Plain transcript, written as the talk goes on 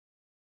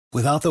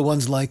Without the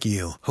ones like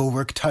you, who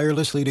work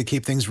tirelessly to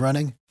keep things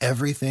running,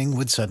 everything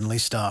would suddenly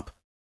stop.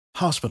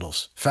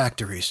 Hospitals,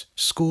 factories,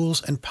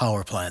 schools, and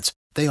power plants,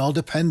 they all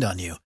depend on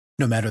you.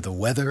 No matter the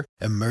weather,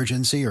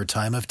 emergency, or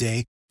time of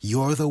day,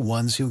 you're the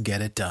ones who get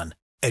it done.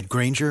 At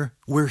Grainger,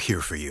 we're here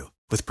for you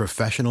with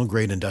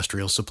professional-grade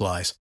industrial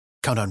supplies.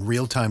 Count on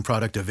real-time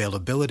product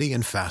availability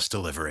and fast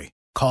delivery.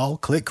 Call,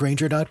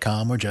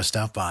 clickgrainger.com, or just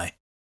stop by.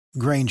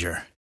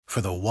 Grainger, for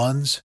the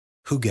ones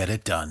who get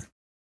it done.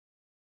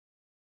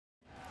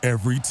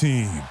 Every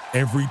team,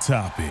 every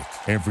topic,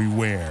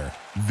 everywhere.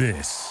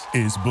 This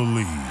is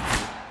Believe.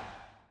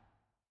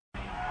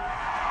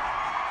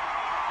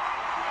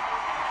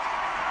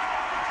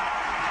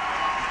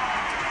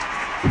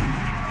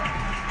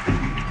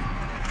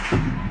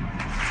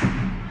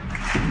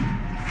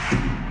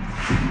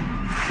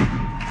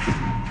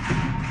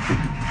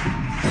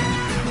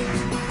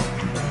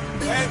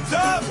 Hands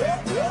up!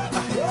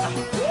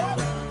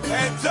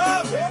 Hands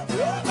up!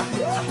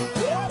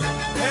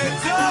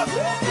 Hands up!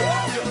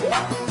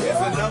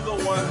 Here's another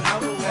one,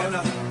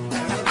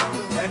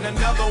 and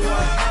another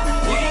one.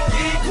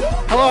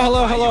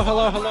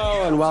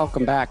 Hello, and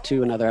welcome back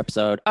to another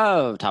episode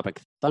of Topic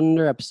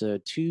Thunder,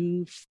 episode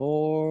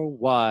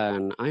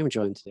 241. I am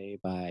joined today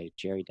by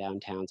Jerry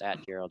Downtowns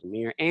at Gerald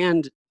Amir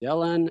and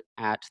Dylan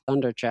at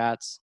Thunder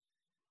Chats.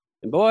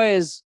 And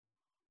boys,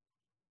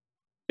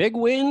 big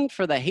win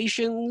for the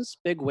Haitians,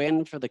 big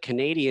win for the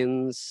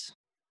Canadians.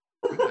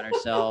 We got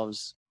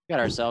ourselves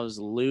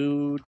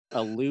Lou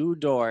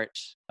Dort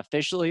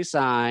officially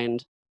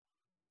signed,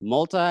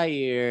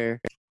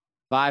 multi-year,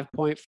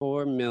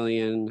 5.4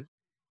 million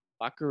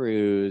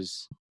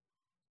Buckaroos.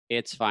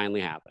 It's finally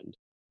happened.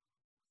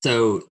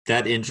 So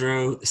that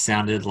intro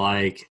sounded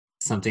like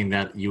something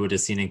that you would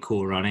have seen in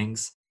Cool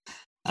Runnings.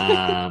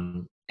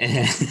 And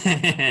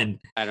I'm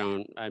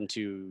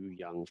too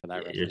young for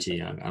that. You're too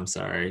young. I'm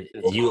sorry.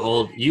 You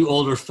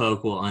older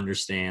folk will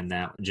understand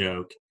that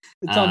joke.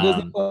 It's on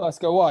Disney Plus.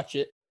 Go watch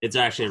it. It's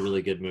actually a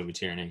really good movie,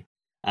 Tierney.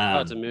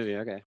 It's a movie.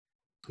 Okay.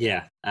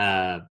 Yeah.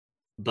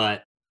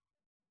 But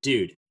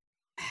dude,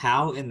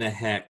 how in the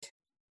heck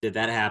did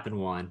that happen?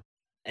 One,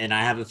 and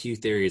I have a few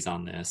theories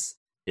on this.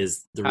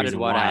 Is the reason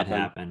why it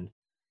happened.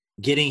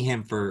 Getting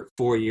him for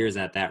 4 years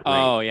at that rate.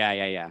 Oh yeah.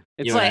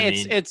 It's You know like what I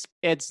mean?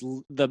 it's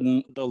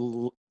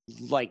the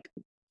like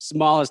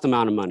smallest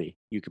amount of money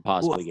you could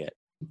possibly get.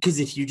 Because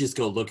if you just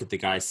go look at the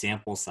guy's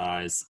sample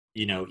size,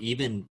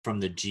 even from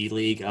the G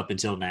League up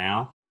until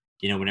now,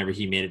 whenever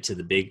he made it to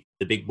the big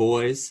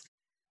boys,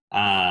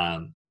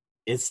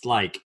 it's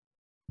like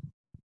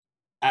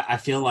I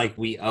feel like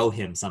we owe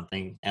him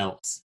something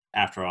else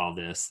after all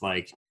this.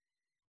 Like,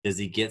 does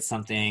he get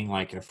something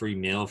like a free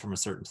meal from a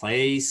certain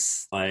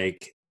place?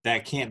 Like,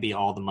 that can't be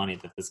all the money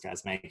that this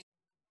guy's making.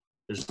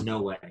 There's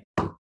no way.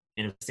 And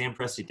if Sam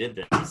Presti did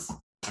this,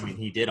 I mean,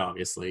 he did,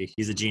 obviously.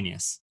 He's a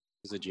genius.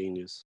 He's a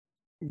genius.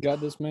 Got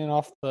this man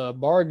off the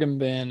bargain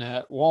bin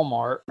at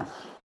Walmart.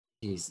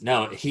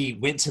 No, he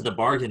went to the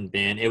bargain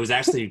bin. It was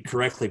actually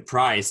correctly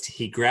priced.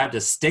 He grabbed a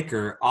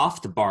sticker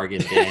off the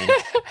bargain bin,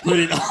 put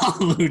it on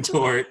Lou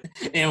Dort,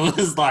 and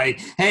was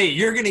like, hey,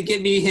 you're going to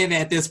get me him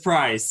at this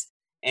price.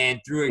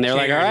 And threw a and they're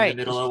like, all right, in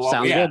the middle of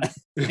sounds good.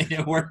 And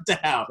it worked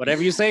out.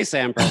 Whatever you say,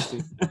 Sam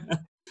Presti.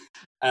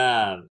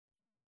 I'm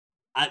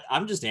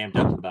just amped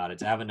up about it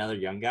to have another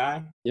young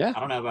guy. Yeah.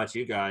 I don't know about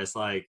you guys.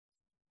 Like,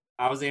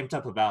 I was amped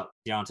up about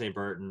Deontay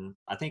Burton.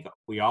 I think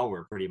we all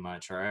were pretty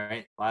much,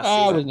 right?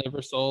 I was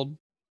never sold.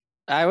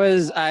 I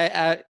was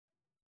like,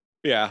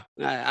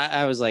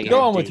 go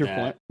on with your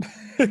point.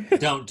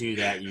 Don't do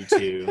that, you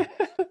two.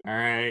 All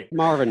right.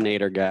 Marvin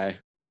Nader guy.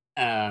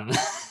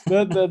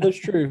 That's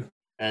true.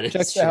 That is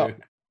Check true. out.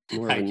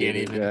 I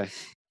can't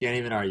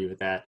even argue with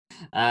that.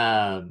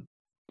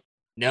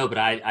 No, but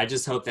I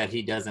just hope that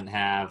he doesn't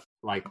have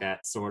like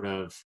that sort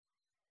of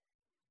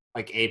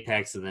like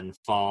apex and then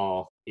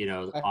fall,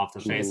 off the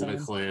face of a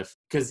cliff.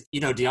 Because,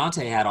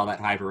 Deontay had all that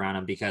hype around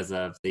him because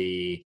of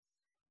the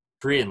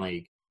Korean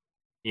League,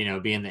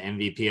 being the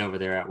MVP over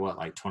there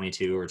at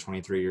 22 or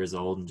 23 years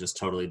old and just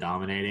totally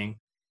dominating.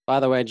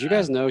 By the way, did you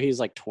guys know he's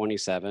like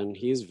 27?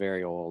 He's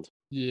very old.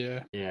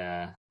 Yeah.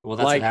 Yeah. Well,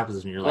 that's what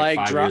happens when you're like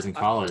 5 years in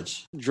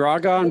college.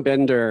 Dragan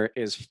Bender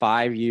is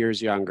 5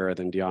 years younger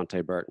than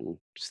Deontay Burton.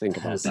 Just think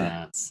about That's that.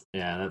 nuts.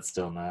 Yeah, that's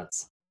still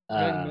nuts.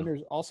 Greg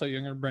Minder's also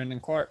younger than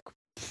Brandon Clark.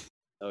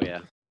 Oh,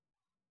 yeah.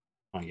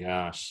 Oh, my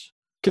gosh.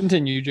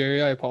 Continue,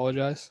 Jerry. I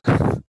apologize.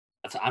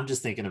 I'm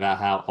just thinking about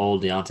how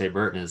old Deontay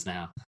Burton is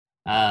now.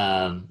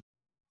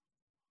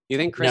 You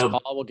think Chris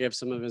Paul will give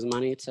some of his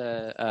money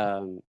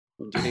to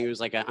do you think it was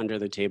like an under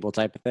the table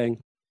type of thing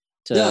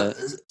to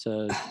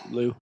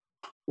Lou?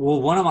 Well,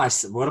 one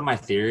of my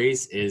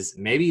theories is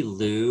maybe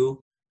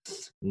Lou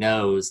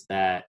knows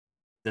that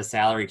the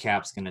salary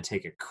cap's going to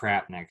take a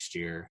crap next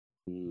year.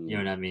 You know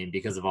what I mean?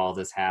 Because of all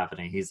this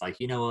happening, he's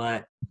like, you know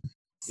what,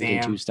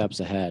 Sam, 2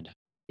 steps ahead.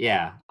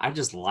 Yeah, I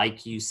just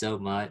like you so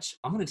much.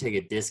 I'm going to take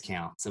a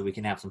discount so we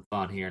can have some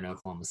fun here in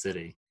Oklahoma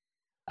City.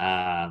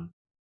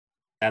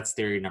 That's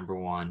theory number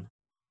one.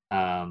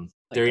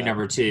 Theory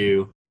number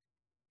two,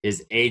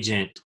 his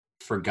agent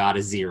forgot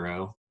a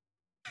zero.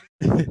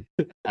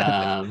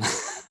 Oh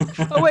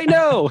wait,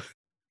 no.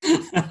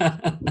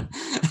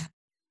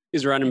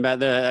 He's running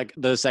back.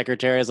 The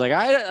secretary is like,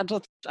 I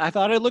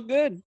thought it looked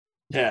good.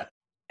 Yeah.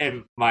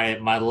 And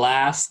my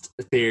last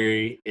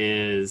theory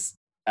is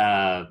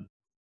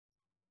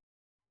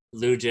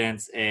Lou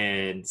Gents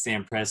and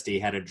Sam Presti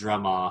had a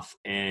drum off,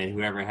 and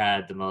whoever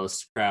had the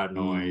most crowd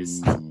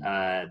noise,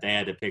 they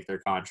had to pick their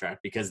contract,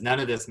 because none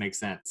of this makes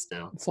sense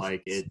still. It's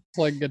It's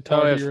like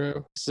Guitar if-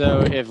 Hero. So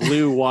if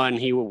Lou won,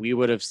 we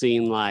would have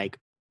seen like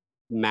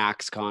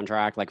max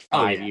contract, like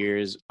 5 yeah.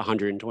 years,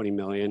 120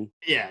 million.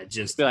 yeah,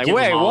 just Be like, give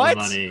them wait, all the what?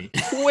 money.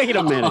 Wait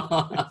a minute.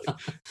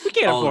 We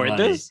can't All the afford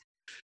money. this.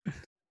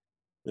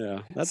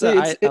 Yeah, that's See,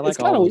 I it's like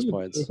kinda all those weird,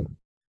 points. though.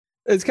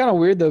 It's kind of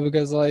weird though,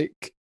 because like,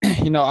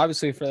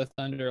 obviously for the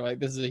Thunder, like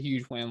this is a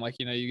huge win. Like,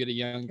 you get a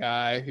young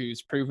guy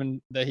who's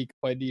proven that he can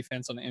play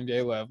defense on the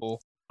NBA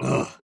level,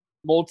 Ugh.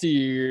 multi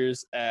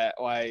years at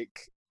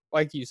like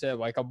you said,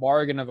 like a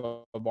bargain of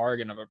a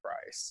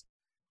price.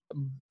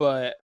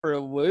 But for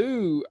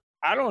Lou,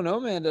 I don't know,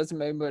 man. It doesn't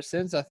make much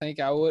sense. I think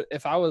I would,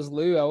 if I was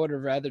Lou, I would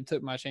have rather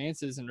took my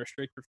chances and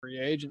restricted free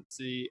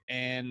agency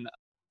and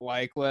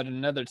like let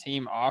another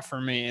team offer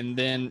me. And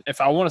then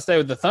if I want to stay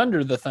with the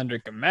Thunder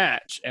can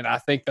match. And I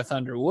think the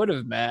Thunder would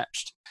have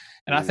matched.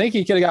 And I think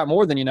he could have got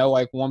more than,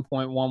 like 1.1,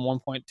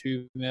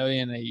 1.2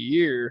 million a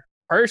year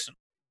personally.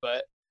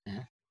 But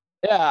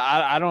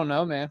yeah, I don't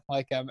know, man.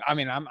 Like,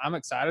 I'm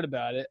excited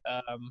about it.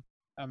 I'm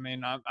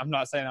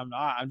not saying I'm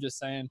not. I'm just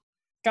saying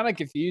kind of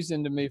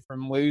confusing to me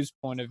from Lou's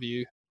point of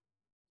view.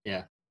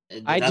 Yeah,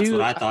 I that's do-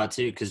 what I thought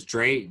too. Because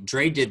Dre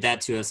did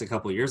that to us a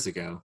couple years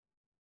ago.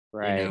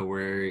 Right.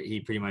 Where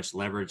he pretty much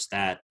leveraged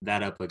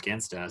that up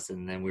against us,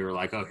 and then we were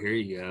like, "Oh, here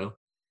you go."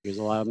 Here's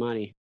a lot of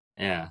money.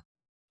 Yeah,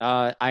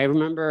 I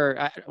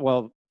remember.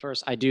 Well,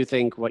 first, I do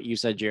think what you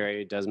said,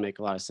 Jerry, does make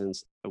a lot of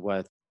sense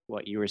with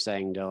what you were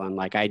saying, Dylan.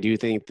 Like, I do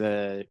think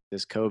this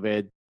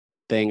COVID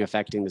thing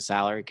affecting the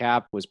salary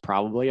cap was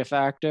probably a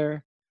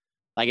factor.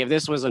 Like, if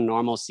this was a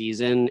normal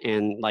season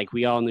and like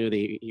we all knew that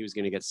he was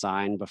going to get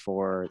signed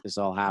before this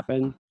all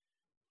happened,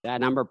 that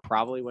number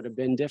probably would have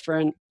been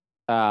different.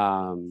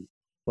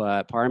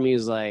 But part of me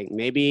is like,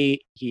 maybe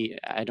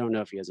I don't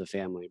know if he has a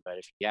family, but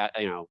if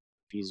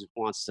he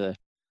wants to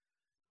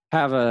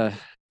have a,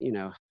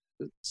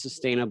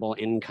 sustainable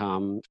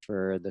income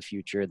for the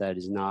future that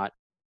is not,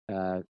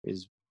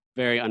 is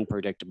very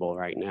unpredictable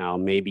right now.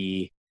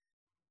 Maybe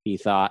he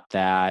thought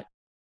that,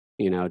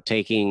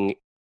 taking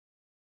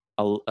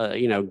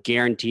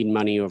guaranteed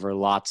money over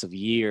lots of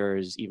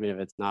years, even if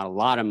it's not a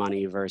lot of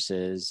money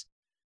versus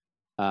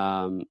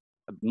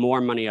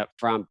more money up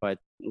front, but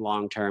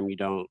long term, you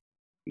don't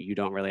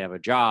really have a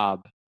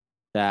job,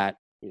 that,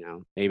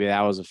 maybe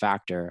that was a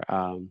factor.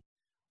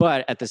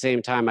 But at the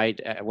same time,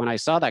 when I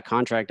saw that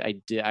contract,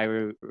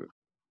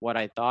 what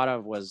I thought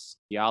of was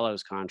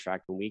Diallo's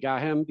contract when we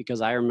got him,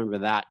 because I remember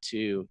that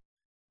too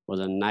was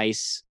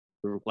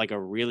a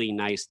really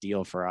nice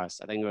deal for us.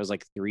 I think it was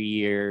like 3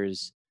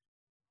 years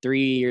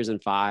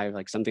and 5,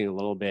 like something a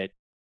little bit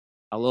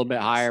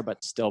higher,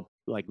 but still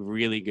like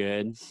really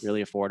good,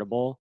 really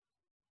affordable.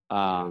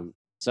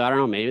 So I don't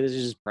know, maybe this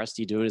is just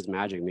Presti doing his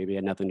magic. Maybe it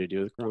had nothing to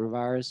do with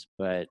coronavirus,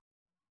 but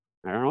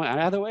I don't know.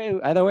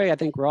 Either way, I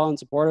think we're all in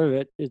support of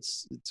it.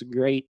 It's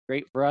great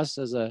for us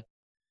as a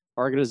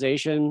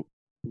organization.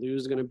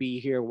 Lou's going to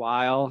be here a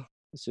while,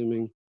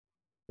 assuming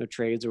no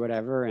trades or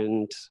whatever,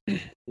 and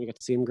you get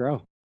to see him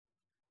grow.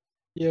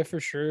 Yeah, for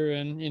sure.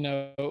 And,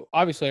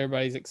 obviously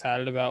everybody's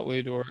excited about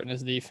Lou Dort and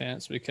his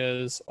defense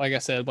because, like I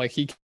said, like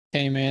he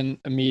came in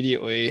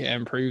immediately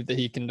and proved that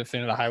he can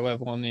defend at a high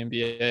level in the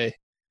NBA.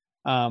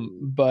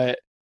 But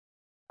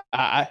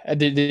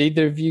did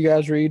either of you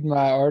guys read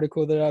my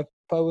article that I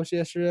published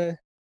yesterday?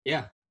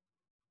 yeah.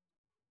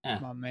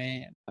 My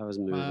man. That was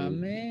moving. My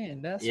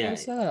man. That's Yeah.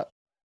 what's up.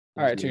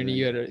 All right, Tierney,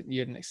 you had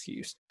an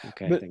excuse.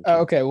 Okay. But thank you.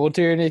 okay, well,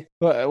 Tierney,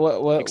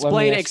 what?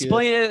 Explain it to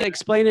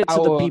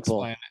the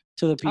people.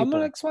 To the people. I'm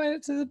gonna explain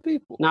it to the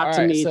people. Not All to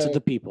right, me, so, to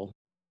the people.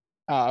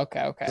 Oh,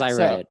 okay. 'Cause I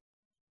read it.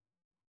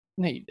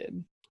 No, you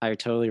did. I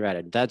totally read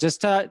it. That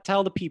just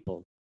tell the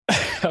people.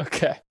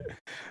 Okay.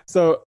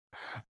 So,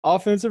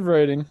 offensive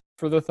rating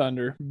for the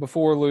Thunder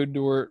before Lou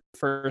Dort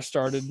first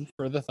started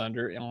for the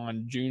Thunder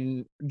on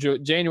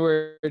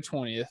January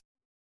 20th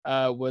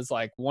was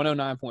like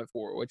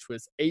 109.4, which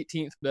was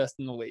 18th best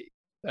in the league.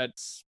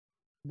 That's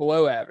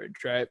below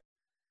average, right?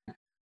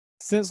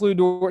 Since Lou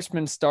Dort's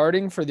been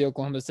starting for the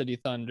Oklahoma City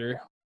Thunder,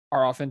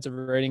 our offensive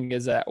rating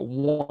is at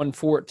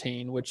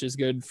 114, which is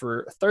good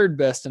for third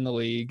best in the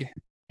league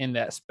in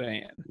that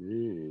span.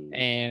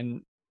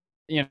 And,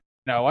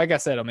 like I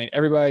said, I mean,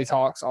 everybody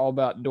talks all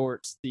about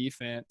Dort's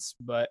defense,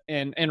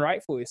 and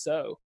rightfully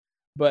so.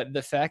 But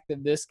the fact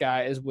that this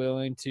guy is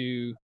willing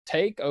to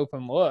take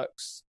open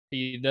looks,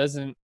 he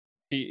doesn't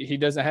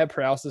have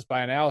paralysis by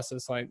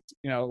analysis like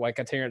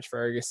a Terrence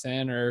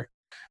Ferguson or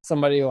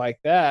somebody like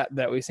that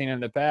we've seen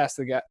in the past.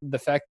 The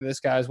fact that this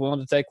guy is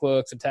willing to take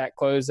looks, attack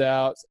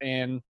closeouts,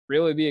 and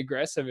really be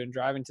aggressive in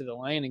driving to the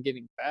lane and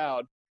getting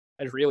fouled,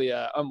 has really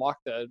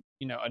unlocked a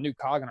new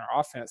cog in our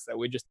offense that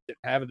we just didn't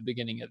have at the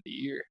beginning of the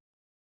year.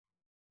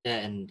 Yeah,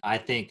 and I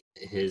think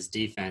his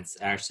defense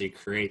actually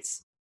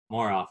creates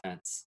more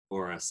offense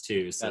for us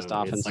too. So Best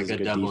offense it's like is a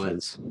good double.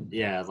 defense.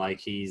 Yeah, like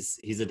he's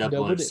a Double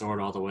double-edged dip.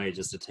 sword all the way,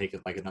 just to take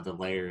it like another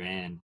layer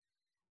in.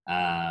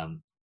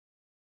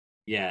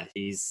 Yeah,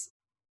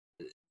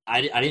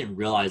 I didn't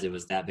realize it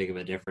was that big of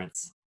a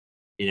difference,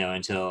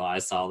 until I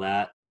saw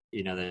that.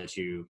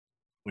 That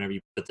whenever you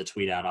put the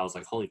tweet out, I was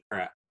like, holy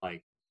crap!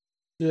 Like,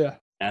 Yeah.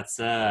 that's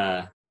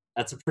a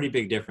pretty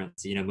big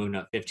difference. Moving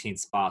up 15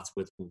 spots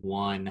with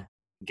one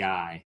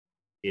guy,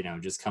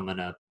 just coming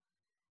up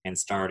and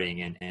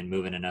starting and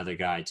moving another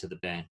guy to the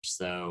bench.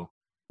 So,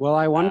 Well,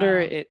 I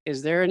wonder,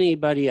 is there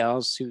anybody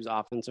else whose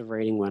offensive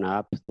rating went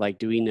up? Like,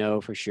 do we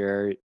know for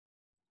sure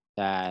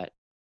that,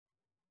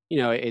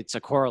 it's a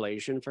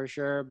correlation for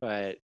sure,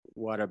 but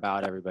what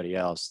about everybody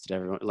else? Did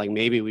everyone, like,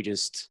 maybe we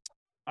just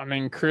I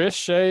mean, Chris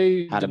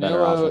Shea, had a better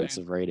Danilo,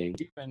 offensive rating?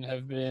 and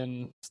have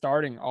been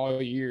starting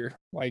all year.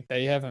 Like,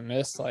 they haven't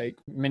missed like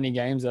many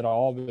games at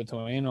all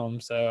between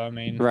them. So I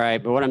mean,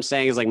 Right, but what I'm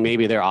saying is, like,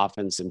 maybe their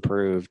offense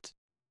improved.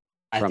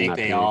 I from think that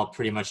they period. all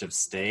pretty much have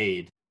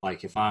stayed.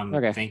 Like, if I'm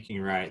Okay.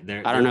 thinking right,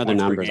 I don't know the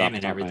points per numbers off game the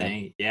and top of my head.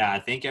 everything. Yeah, I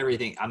think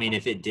everything. I mean,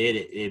 if it did,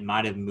 it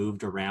might have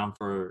moved around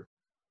for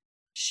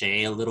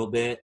Shea a little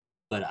bit,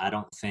 but I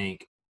don't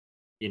think.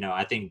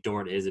 I think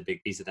Dort is a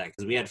big piece of that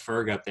because we had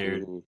Ferg up there.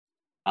 Mhm.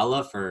 I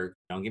love Ferg.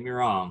 Don't get me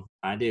wrong.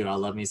 I do. I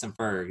love me some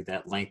Ferg.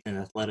 That length and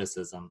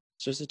athleticism.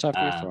 It's just a tough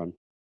year for him.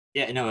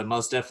 Yeah, no, it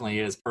most definitely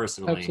is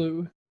personally.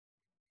 absolutely.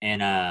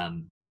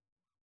 And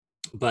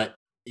but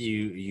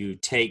you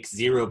take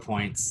 0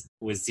 points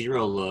with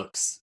 0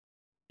 looks,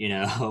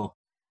 playing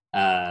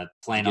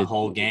a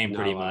whole game Not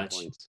pretty lot of much.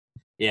 points.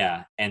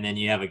 Yeah, and then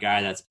you have a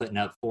guy that's putting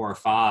up 4 or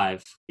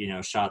 5,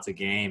 shots a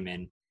game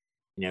and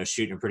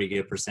shooting a pretty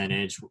good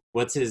percentage.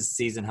 What's his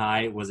season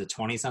high? Was it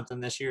 20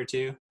 something this year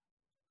too?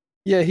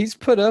 Yeah, he's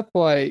put up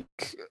like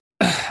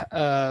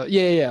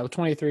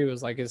 23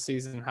 was like his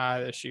season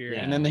high this year.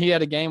 And then he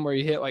had a game where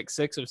he hit like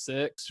 6 of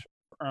 6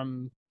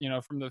 from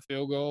the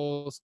field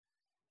goals,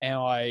 and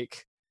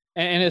like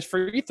and his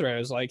free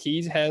throws, like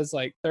he has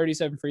like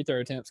 37 free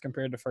throw attempts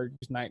compared to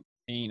Ferg's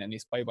 19, and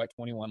he's played like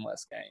 21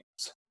 less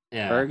games.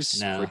 Yeah,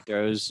 Ferg's free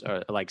throws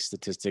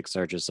statistics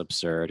are just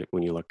absurd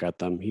when you look at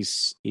them. He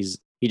just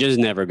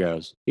never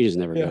goes. He just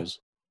never goes.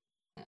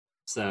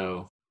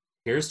 So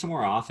here's to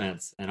more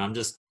offense, and I'm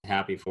just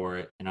happy for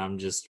it, and I'm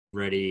just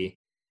ready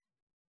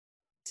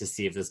to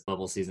see if this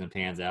bubble season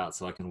pans out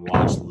so I can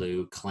watch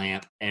Lou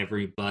clamp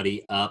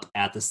everybody up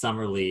at the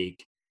summer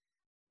league.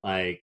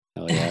 Like,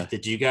 hell yeah.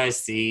 Did you guys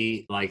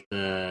see like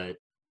the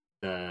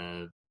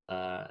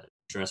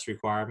dress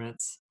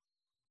requirements?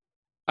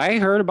 I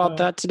heard about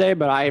that today,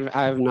 but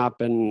I've not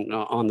been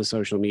on the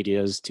social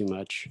medias too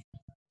much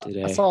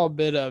today. I saw a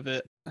bit of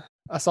it.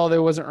 I saw they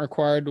wasn't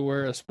required to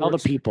wear a sports All the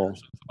people or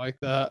something like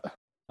that.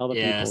 All the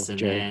yes,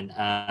 people, and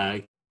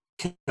then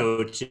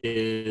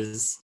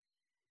coaches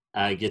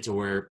get to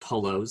wear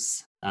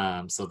polos,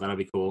 so that'll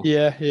be cool.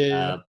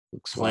 Yeah.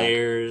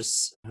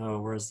 Players,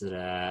 where's it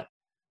at?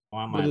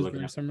 Why am I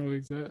looking at Summer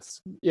League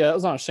this? Yeah, it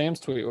was on Shams'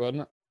 tweet,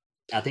 wasn't it?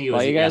 I think it was.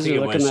 While you guys are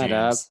looking that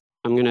up, Shams.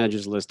 I'm gonna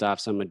just list off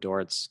some of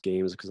Dort's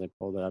games because I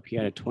pulled it up. He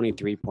had a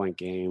 23-point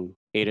game,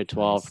 8 of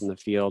 12 from the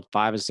field,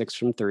 5 of 6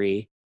 from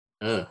 3.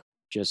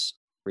 Just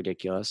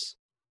ridiculous.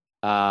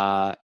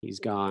 He's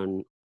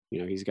gone.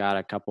 He's got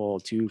a couple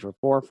 2 for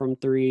 4 from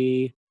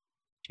 3,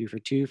 2 for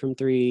 2 from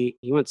 3.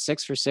 He went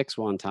 6 for 6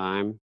 one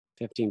time,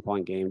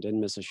 15-point game,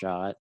 didn't miss a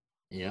shot.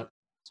 Yep.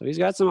 So he's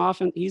got some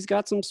offense. He's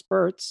got some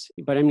spurts,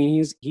 but I mean,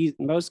 he's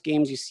most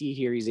games you see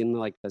here, he's in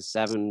like the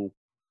 7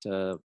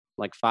 to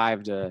like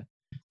 5 to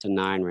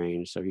 9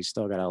 range. So he's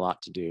still got a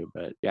lot to do.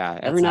 But yeah,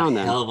 every now and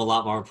then, hell of a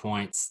lot more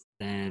points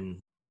than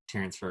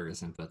Terrence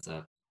Ferguson puts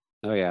up.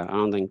 Oh yeah, I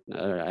don't think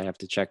I have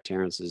to check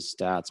Terrence's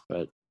stats,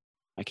 but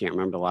I can't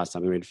remember the last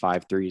time he made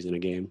 5 threes in a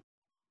game.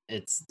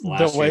 It's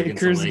the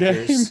Lakers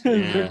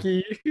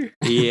game.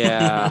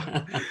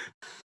 Yeah.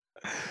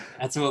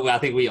 That's what I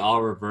think we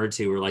all revert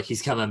to. We're like,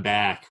 he's coming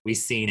back. We've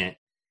seen it.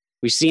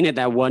 We've seen it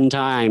that one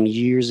time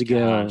years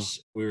ago. Gosh,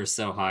 we were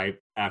so hyped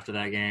after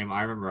that game.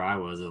 I remember I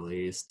was, at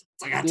least.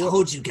 It's like, I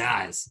told you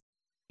guys.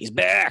 He's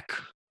back.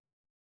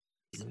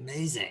 He's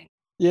amazing.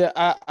 Yeah,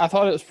 I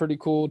thought it was pretty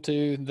cool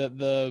too that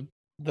the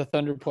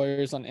Thunder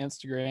players on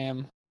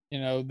Instagram,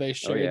 they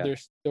shared their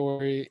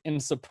story in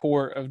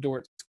support of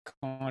Dort's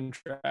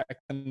contract,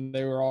 and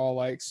they were all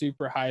like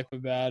super hype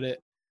about it.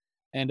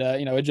 And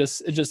it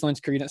just lends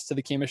credence to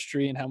the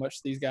chemistry and how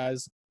much these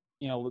guys,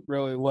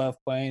 really love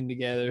playing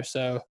together.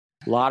 So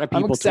a lot of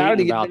people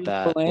tweeting about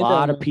that. A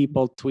lot of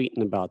people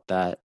tweeting about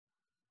that.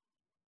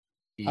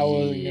 I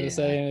wasn't gonna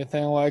say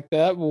anything like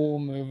that, but we'll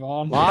move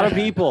on. A lot of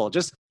people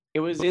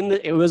there was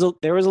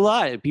a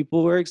lot.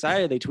 People were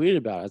excited. They tweeted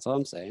about it. That's all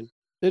I'm saying.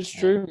 It's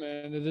true,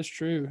 man. It is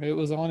true. It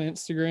was on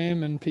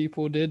Instagram, and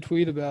people did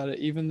tweet about it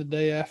even the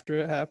day after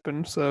it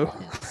happened. So,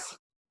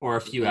 or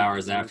a few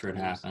hours after it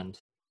happened.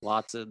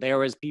 There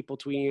was people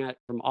tweeting it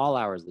from all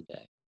hours of the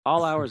day.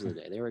 All hours of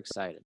the day. They were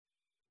excited.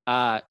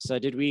 So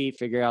did we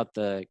figure out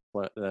the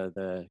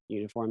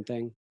uniform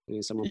thing?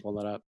 Did someone pull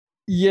that up?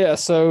 Yeah,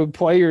 so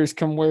players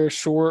can wear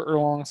short or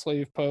long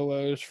sleeve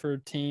polos for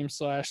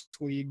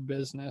team/league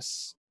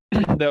business.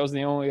 That was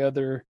the only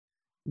other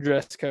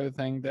dress code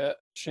thing that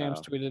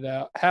Shams tweeted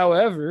out.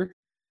 However,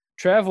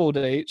 travel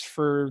dates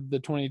for the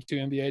 22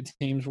 NBA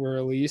teams were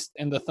released,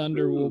 and the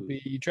Thunder will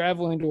be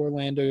traveling to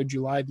Orlando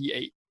July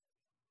the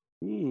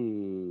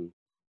 8th.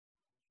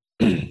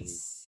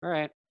 All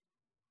right.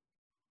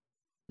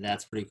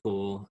 That's pretty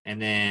cool.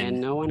 And then And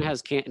no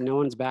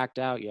one's backed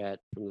out yet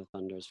from the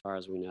Thunder, as far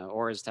as we know,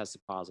 or is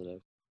tested positive.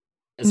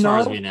 as far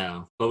as we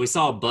know, but we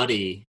saw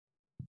Buddy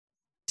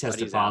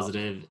tested Buddy's out.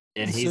 positive,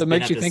 and he's So it been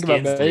makes at you the think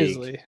about Skins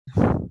League.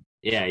 Baisley.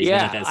 Yeah, he's been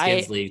at that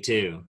Skins League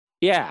too.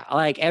 Yeah,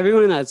 like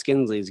everyone in that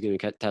Skins League is going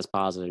to test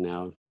positive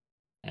now.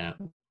 Yeah.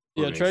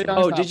 Yeah, Trae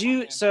Young's Oh, not did you?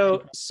 playing.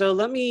 So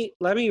let me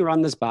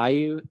run this by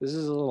you. This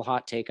is a little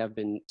hot take I've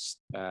been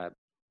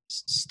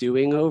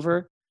stewing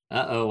over.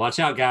 Watch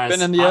out, guys.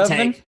 Been in the Hot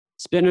oven? take.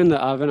 It's been in the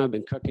oven. I've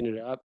been cooking it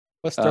up.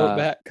 Let's throw it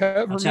back.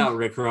 Cover Watch me. out,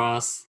 Rick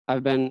Ross.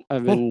 I've been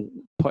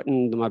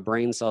putting my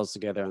brain cells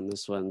together on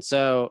this one.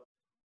 So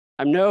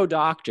I'm no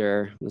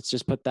doctor. Let's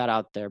just put that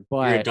out there.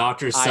 But You're a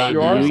doctor's I son.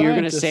 You are a knew you were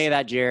going to scientist. say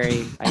that,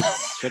 Jerry. I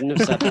shouldn't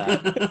have said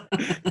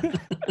that.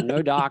 I'm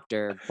no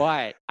doctor,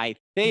 but I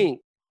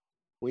think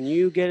when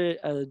you get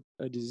a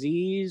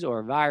disease or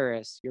a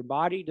virus, your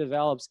body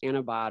develops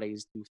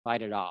antibodies to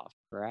fight it off.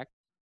 Correct?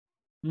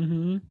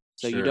 Mm-hmm.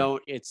 So Sure. you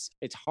don't. It's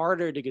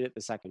harder to get it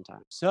the second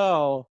time.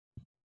 So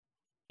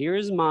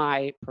here's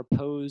my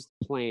proposed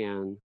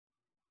plan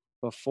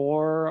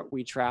before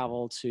we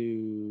travel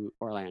to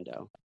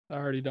Orlando. I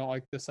already don't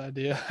like this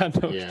idea. I know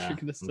what Yeah, you're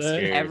gonna I'm say.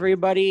 scared.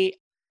 Everybody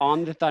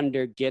on the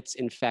Thunder gets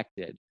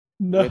infected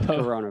No. with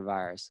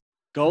coronavirus.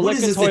 Go What lick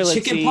is a this, the toilet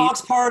chicken seat.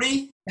 pox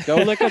party? Go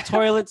lick a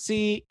toilet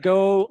seat.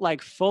 Go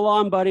like full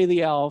on Buddy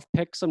the Elf.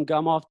 Pick some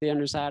gum off the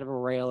underside of a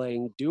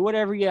railing. Do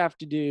whatever you have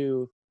to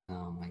do.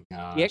 Oh my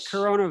gosh. Get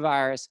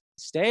coronavirus.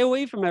 Stay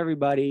away from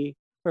everybody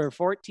for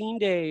 14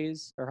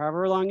 days or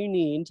however long you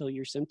need until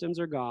your symptoms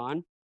are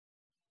gone.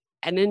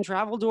 And then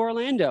travel to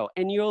Orlando,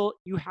 and you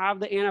have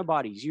the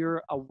antibodies.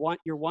 You're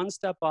one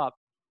step up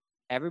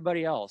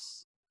everybody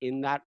else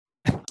in that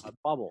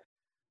bubble.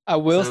 I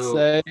will So-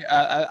 say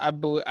I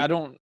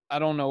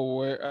don't know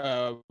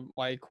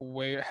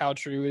where how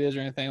true it is or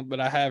anything, but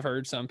I have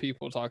heard some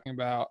people talking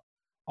about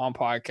on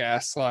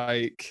podcasts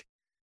like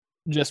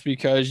just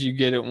because you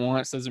get it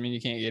once doesn't mean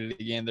you can't get it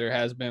again. There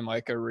has been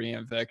like a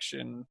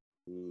reinfection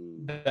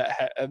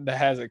that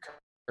has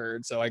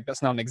occurred, so like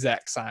that's not an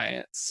exact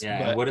science. Yeah.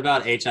 but, And what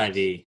about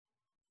HIV?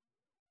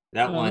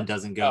 That one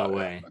doesn't go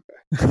away.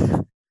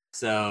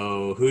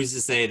 So who's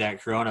to say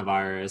that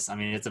coronavirus? I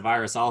mean, it's a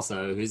virus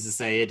also. Who's to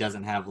say it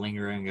doesn't have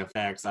lingering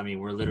effects? I mean,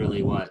 we're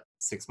literally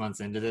 6 months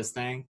into this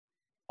thing.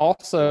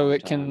 Also,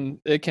 Long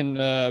it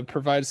can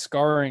provide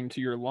scarring to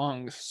your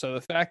lungs. So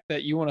the fact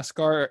that you want to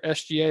scar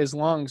SGA's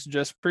lungs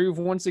just prove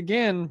once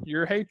again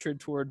your hatred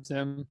towards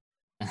him.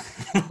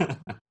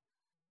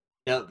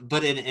 Yeah,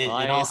 but in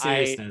all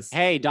seriousness,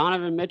 Hey,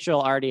 Donovan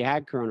Mitchell already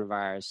had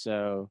coronavirus,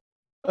 so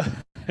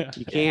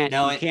you can't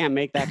No, you can't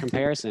make that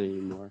comparison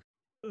anymore.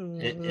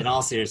 in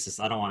all seriousness,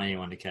 I don't want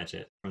anyone to catch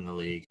it from the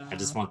league. I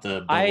just want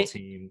the bubble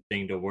team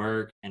thing to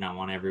work, and I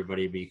want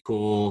everybody to be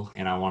cool,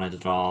 and I want it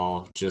to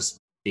all just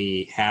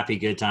be happy,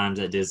 good times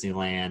at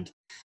Disneyland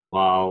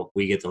while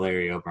we get the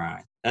Larry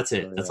O'Brien. That's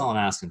it. That's all I'm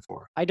asking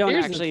for. I don't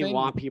Here's the actually thing.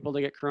 want people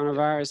to get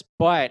coronavirus,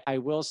 but I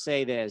will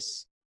say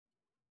this.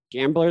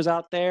 Gamblers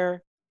out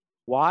there,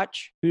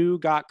 watch who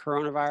got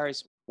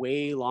coronavirus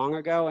way long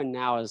ago and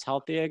now is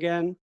healthy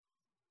again.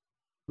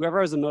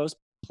 Whoever has the most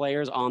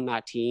players on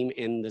that team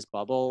in this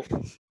bubble,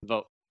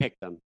 pick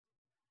them.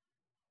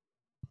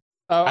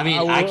 I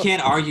mean, I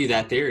can't argue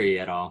that theory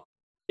at all.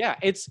 Yeah,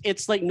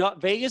 it's like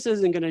not Vegas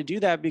isn't going to do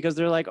that because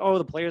they're like, oh,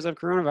 the players have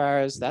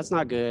coronavirus. That's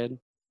not good.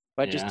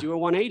 But just Yeah. do a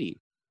 180.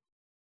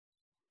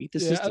 Beat the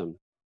Yeah, system.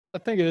 I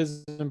think it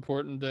is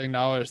important to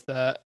acknowledge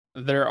that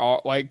there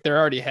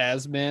already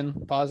has been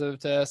positive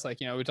tests. Like,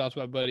 we talked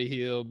about Buddy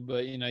Hield,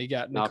 but you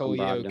got Malcolm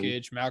Nikola Brogdon.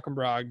 Jokic, Malcolm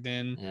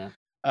Brogdon, Yeah.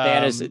 They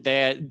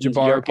had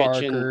Jabbar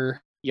Jokic and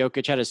Parker,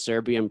 Jokic had a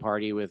Serbian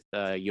party with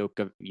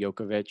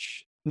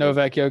Jokovic.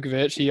 Novak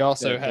Jokovic. He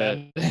also The-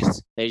 had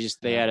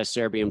They had a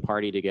Serbian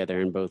party together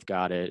and both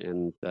got it,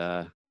 and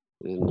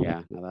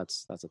yeah, no,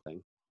 that's a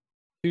thing.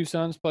 two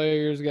Suns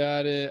players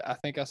got it. I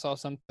think I saw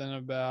something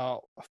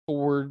about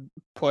 4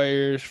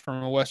 players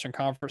from a Western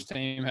Conference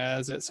team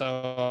has it.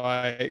 So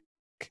like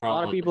A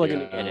lot of people are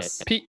gonna get it.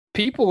 Yes.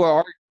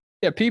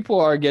 people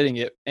are getting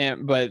it,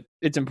 but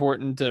it's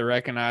important to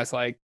recognize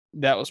like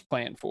that was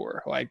planned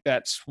for. Like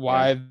that's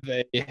why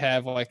they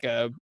have like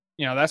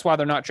that's why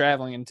they're not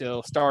traveling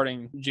until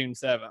starting June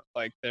 7th.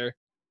 Like they're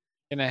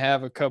gonna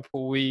have a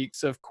couple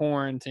weeks of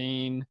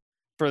quarantine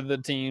for the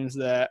teams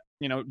that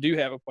do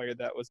have a player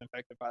that was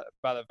infected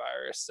by the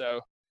virus.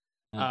 So,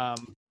 I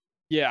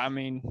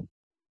mean,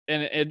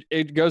 and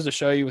it goes to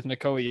show you with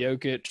Nikola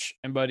Jokic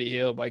and Buddy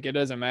Hield, like it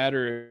doesn't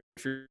matter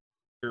if you're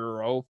a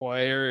role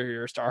player or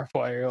you're a star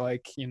player.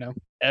 Like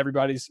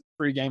everybody's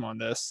free game on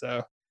this.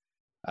 So,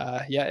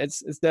 yeah,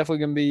 it's definitely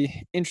going to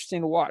be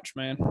interesting to watch,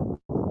 man.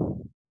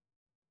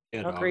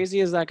 Yeah, How dog.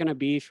 crazy is that going to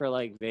be for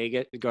like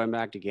Vegas, going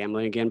back to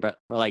gambling again, but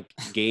for like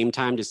game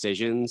time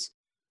decisions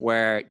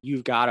where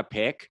you've got to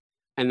pick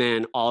and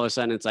then all of a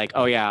sudden it's like,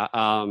 oh yeah,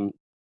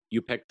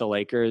 you picked the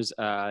Lakers.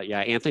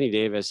 Yeah, Anthony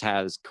Davis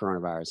has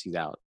coronavirus. He's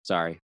out.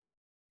 Sorry.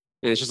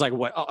 And it's just like,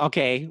 what?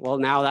 Okay, well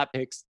now that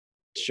pick's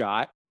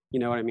shot. You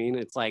know what I mean?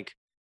 It's like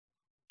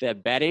the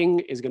betting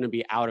is going to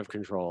be out of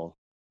control.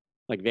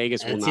 Like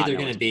Vegas will It's not either know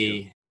going what to to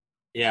do. be,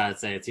 yeah, I'd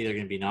say it's either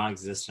going to be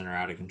non-existent or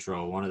out of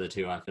control. One of the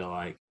two, I feel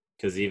like,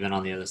 because even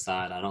on the other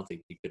side, I don't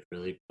think you could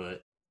really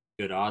put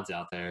good odds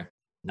out there.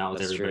 Not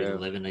with That's everybody true.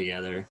 living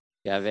together.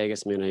 Yeah,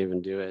 Vegas may not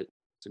even do it.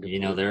 It's a good You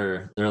know, point.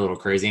 they're a little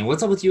crazy. And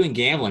what's up with you in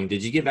gambling?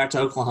 Did you get back to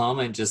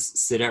Oklahoma and just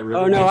sit at Oh,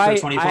 Riverwind no, for I-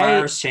 24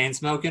 hours chain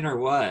smoking or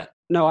what?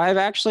 No,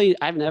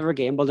 I've never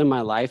gambled in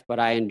my life, but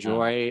I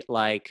enjoy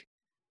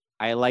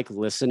I like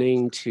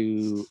listening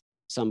to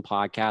some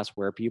podcasts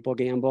where people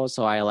gamble.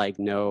 So I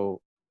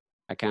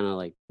kind of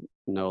like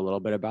know a little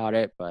bit about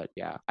it, but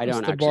yeah, I don't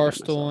It's the actually bet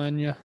Barstool myself. in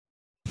you.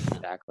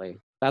 Exactly.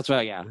 That's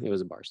why, yeah, it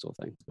was a Barstool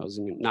thing. I was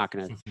not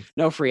gonna,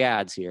 no free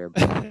ads here,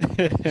 but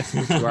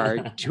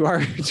to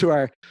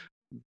our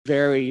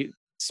very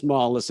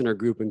small listener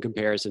group in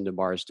comparison to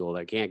Barstool,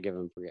 that can't give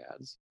them free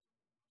ads.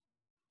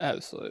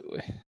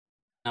 Absolutely.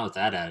 Not with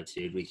that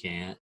attitude, we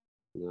can't.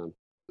 No.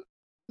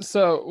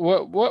 So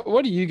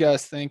what do you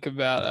guys think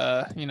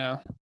about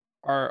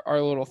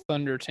our little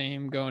Thunder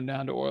team going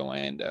down to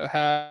Orlando?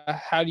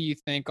 How do you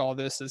think all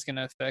this is going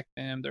to affect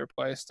them, their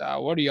play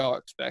style? What are y'all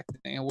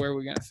expecting, and where are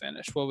we going to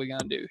finish? What are we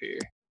going to do here?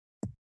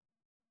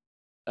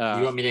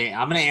 You want me to?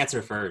 I'm going to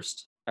answer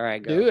first. All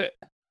right, go. Do it,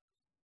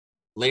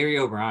 Larry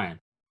O'Brien.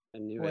 I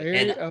knew it.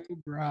 Larry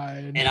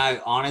O'Brien. And I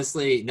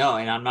honestly, no,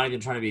 and I'm not even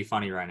trying to be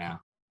funny right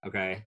now.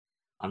 Okay.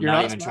 I'm You're not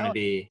not even trying to smiling?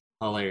 be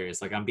hilarious.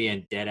 Like I'm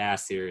being dead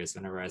ass serious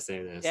whenever I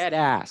say this. Dead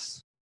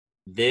ass.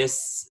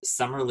 This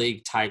summer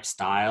league type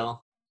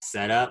style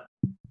setup,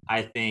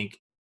 I think,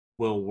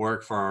 will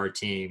work for our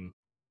team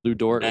Lou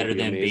Dort better would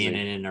be than being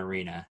amazing. in an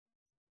arena.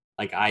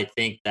 Like I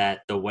think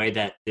that the way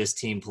that this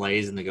team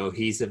plays and the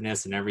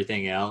cohesiveness and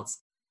everything else,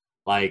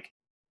 like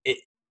it.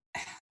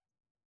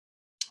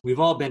 We've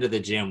all been to the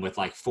gym with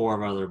like 4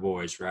 of our other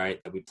boys, right?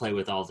 That we play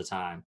with all the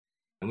time.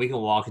 And we can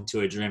walk into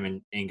a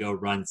gym and go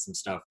run some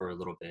stuff for a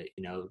little bit,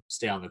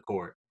 stay on the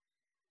court.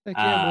 Heck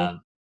yeah, boy.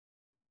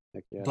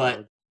 Heck yeah,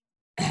 But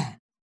dog.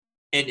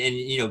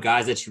 and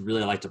guys that you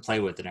really like to play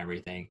with and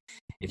everything.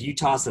 If you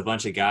toss a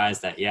bunch of guys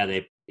that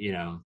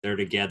they're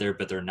together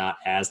but they're not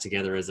as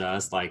together as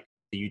us, like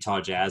the Utah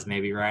Jazz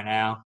maybe right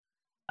now,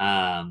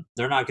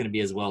 they're not going to be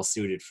as well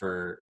suited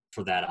for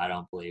that, I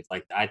don't believe.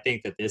 Like I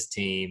think that this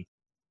team,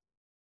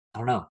 I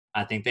don't know.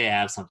 I think they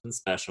have something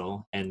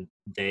special and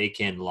they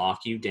can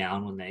lock you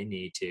down when they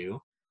need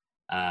to.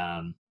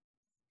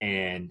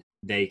 And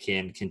they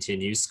can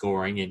continue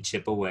scoring and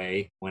chip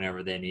away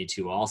whenever they need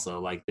to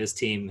also. Like this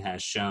team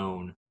has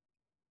shown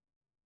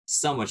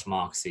so much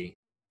moxie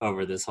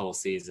over this whole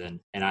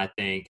season. And I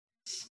think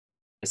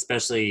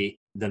especially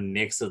the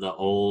mix of the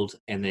old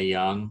and the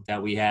young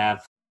that we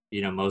have,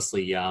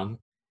 mostly young,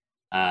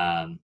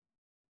 and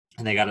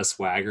they got a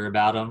swagger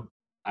about them.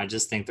 I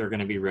just think they're going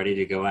to be ready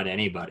to go at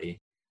anybody.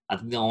 I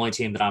think the only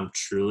team that I'm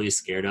truly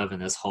scared of in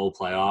this whole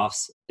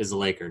playoffs is the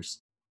Lakers.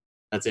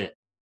 That's it.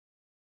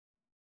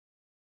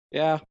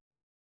 Yeah.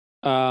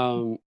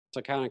 To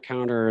kind of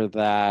counter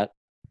that,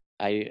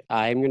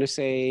 I'm going to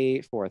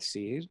say 4th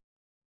seed.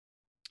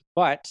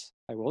 But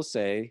I will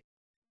say,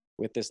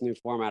 with this new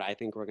format, I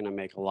think we're going to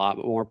make a lot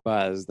more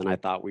buzz than I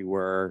thought we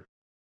were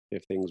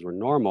if things were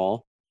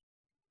normal,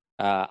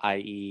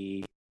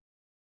 i.e.,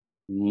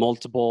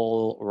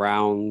 multiple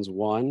rounds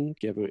won,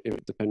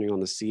 depending on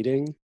the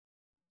seeding.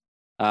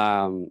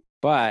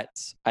 But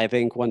I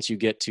think once you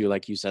get to,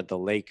 like you said, the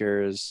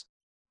Lakers,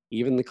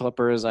 even the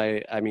Clippers,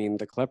 I mean,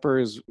 the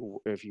Clippers,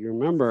 if you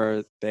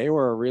remember, they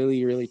were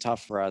really, really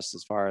tough for us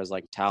as far as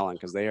like talent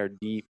because they are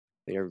deep.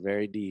 They are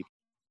very deep.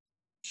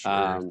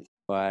 Sure.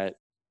 But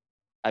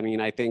I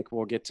mean, I think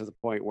we'll get to the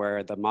point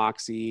where the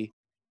moxie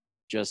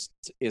just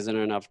isn't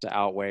enough to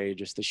outweigh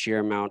just the sheer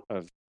amount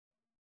of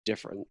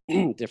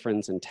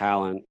difference in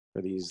talent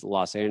for these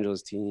Los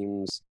Angeles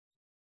teams,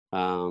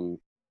 or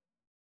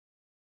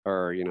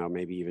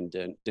maybe even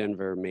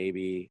Denver,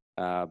 maybe.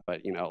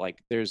 But like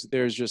there's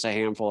just a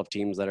handful of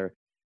teams that are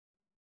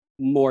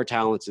more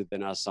talented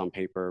than us on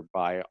paper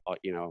by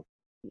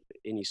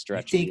any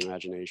stretch of the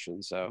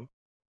imagination. So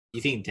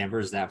you think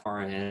Denver's that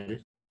far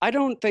ahead? I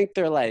don't think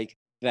they're like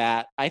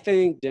that. I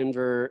think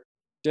Denver's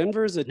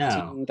a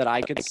team that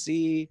I could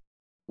see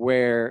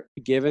where,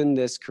 given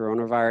this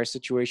coronavirus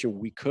situation,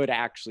 we could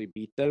actually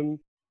beat them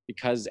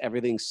because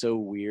everything's so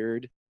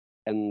weird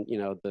and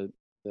the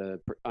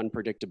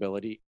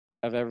unpredictability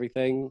of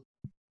everything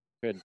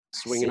could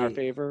swing in our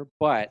favor.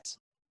 But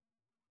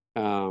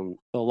the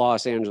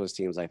Los Angeles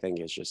teams, I think,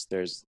 is just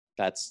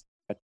that's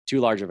too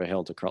large of a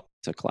hill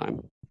to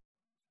climb.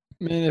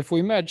 Man, if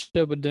we matched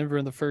up with Denver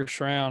in the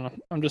first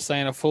round, I'm just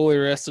saying a fully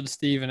rested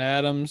Steven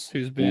Adams,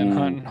 who's been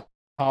hunting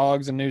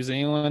hogs in New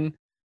Zealand,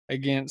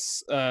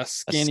 against skinny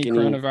skinny-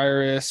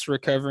 coronavirus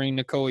recovering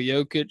Nikola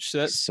Jokic.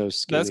 He's so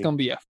skinny. That's gonna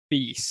be a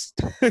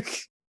feast.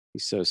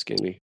 He's so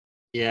skinny.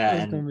 Yeah,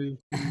 That's gonna be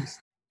a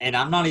feast. and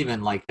I'm not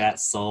even like that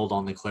sold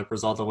on the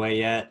Clippers all the way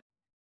yet,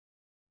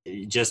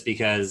 just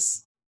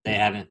because they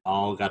haven't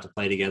all got to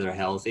play together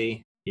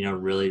healthy,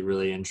 really,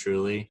 really and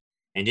truly.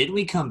 And didn't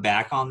we come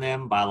back on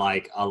them by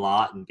like a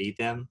lot and beat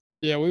them?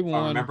 Yeah, we If I'm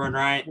won. remembering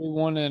right. We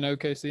won in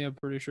OKC, I'm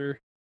pretty sure.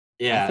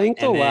 Yeah, I think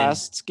the and then-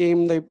 last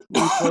game we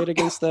played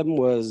against them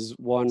was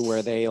one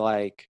where they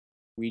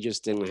we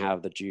just didn't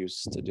have the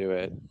juice to do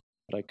it.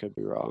 But I could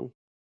be wrong.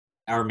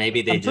 or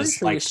maybe they I'm pretty just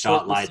sure we like split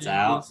shot the lights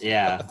out. series.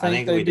 Yeah, I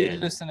think they we beat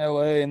did. us in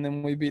LA, and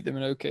then we beat them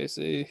in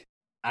OKC.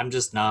 I'm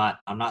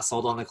not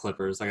sold on the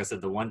Clippers. Like I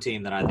said, the one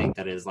team that I think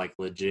that is like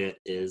legit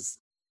is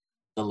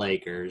the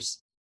Lakers.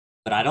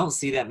 But I don't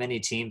see that many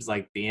teams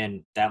like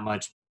being that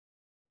much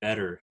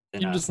better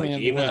than You us. just Like mean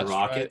the even the West, right?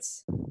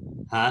 Rockets.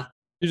 Huh?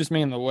 You just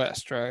mean the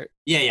West, right?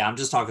 Yeah, I'm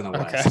just talking the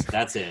Okay. West.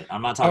 That's it.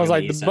 I'm not talking I was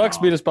like, the the East Bucks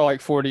at beat all. us by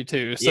like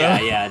 42. So. No.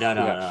 Yeah,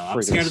 I'm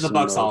friggin' scared of the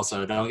Bucks smoked.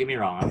 also. Don't get me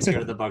wrong. I'm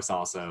scared of the Bucks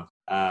also.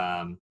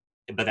 But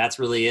that's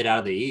really it out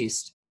of the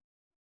East.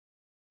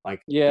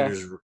 Like, Yeah.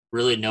 there's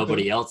really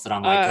nobody else that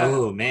I'm like,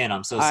 oh man,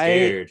 I'm so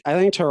scared. I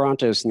think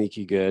Toronto's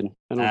sneaky good.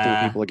 I don't think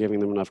Uh, people are giving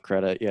them enough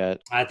credit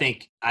yet. I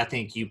think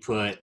you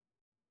put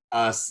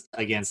us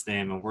against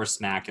them and we're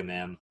smacking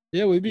them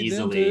Yeah, we beat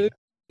easily. them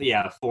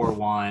Yeah,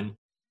 4-1.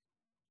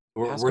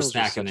 We're Pascal's just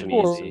smacking such them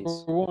an easy.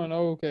 4-1.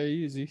 Oh, okay,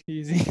 easy.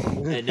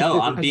 No,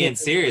 I'm being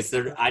serious.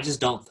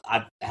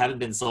 I haven't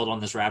been sold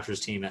on this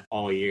Raptors team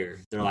all year.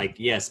 They're like,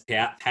 yes,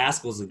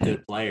 Pascal's a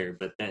good player,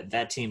 but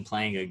that team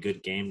playing a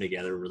good game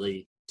together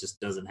really just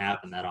doesn't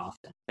happen that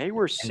often. They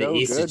were the so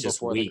East is good just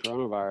before weak. the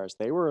coronavirus.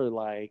 They were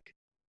like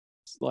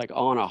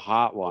on a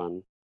hot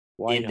one.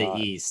 White In the hot.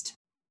 East.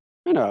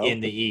 I know. In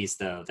the East,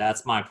 though,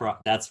 that's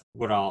that's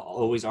what I'll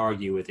always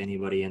argue with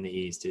anybody in the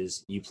East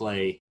is you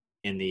play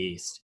in the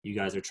East. You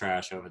guys are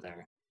trash over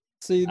there.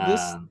 See,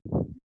 Um,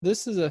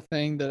 this is a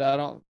thing that I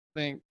don't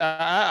think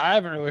I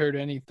haven't really heard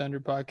any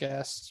Thunder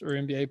podcasts or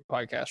NBA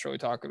podcasts really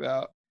talk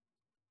about.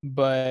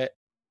 But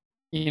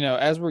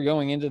as we're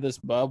going into this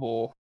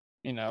bubble,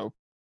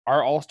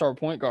 our all-star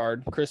point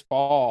guard Chris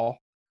Paul,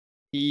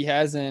 he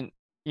hasn't.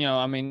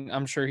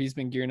 I'm sure he's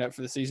been gearing up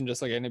for the season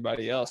just like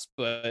anybody else.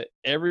 But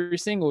every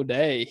single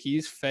day,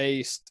 he's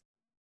faced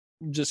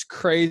just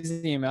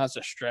crazy amounts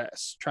of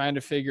stress trying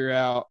to figure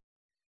out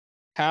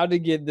how to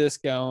get this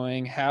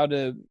going, how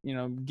to,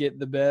 get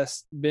the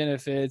best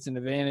benefits and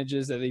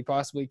advantages that he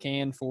possibly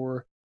can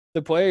for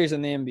the players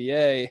in the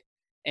NBA.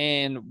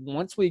 And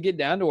once we get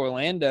down to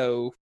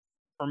Orlando,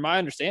 from my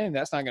understanding,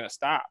 that's not going to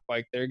stop.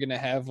 Like, they're going to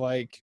have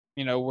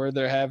where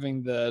they're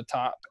having the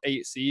top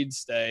 8 seeds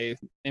stay,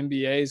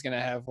 NBA is going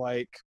to have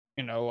like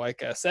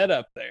a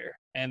setup there,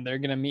 and they're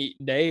going to meet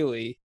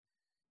daily.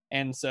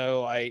 And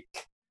so I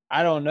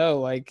don't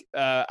know,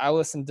 I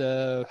listened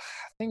to,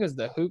 I think it was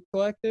the Hoop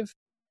Collective.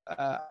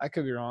 I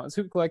could be wrong. It's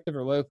Hoop Collective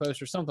or Low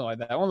Post or something like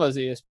that. One of those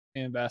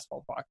ESPN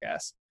basketball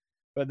podcasts.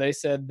 But they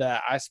said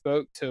that I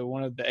spoke to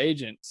one of the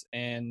agents,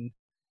 and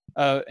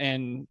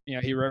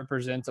he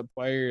represents a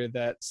player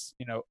that's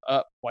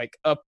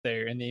up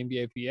there in the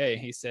NBA.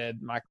 He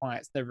said my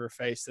client's never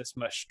faced this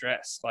much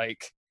stress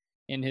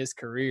in his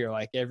career.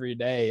 Like every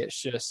day, it's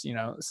just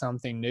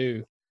something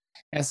new.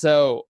 And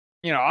so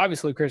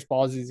obviously Chris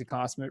Paul is a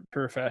consummate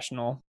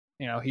professional.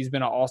 He's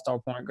been an all-star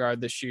point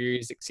guard this year.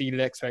 He's exceeded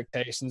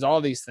expectations,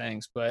 all these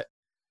things. But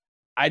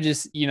I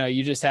just,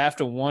 you just have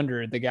to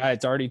wonder, the guy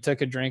that's already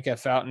took a drink at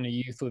Fountain of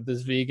Youth with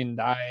his vegan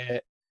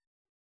diet,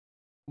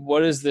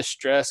 what is the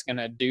stress going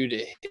to do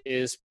to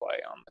his play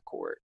on the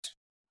court?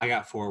 I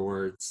got 4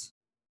 words.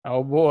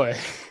 Oh, boy.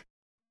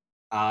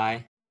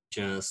 I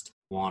just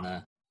want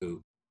to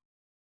hoop.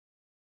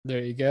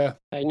 There you go.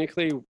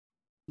 Technically,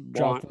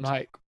 Drop the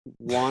mic.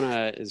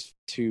 wanna is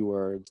 2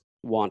 words.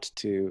 Want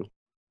to.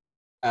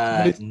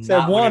 But he said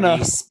Not whenever wanna.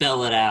 you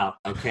spell it out,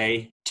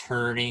 okay?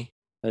 Turney.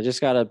 I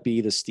just gotta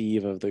be the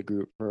Steve of the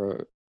group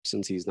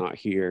since he's not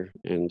here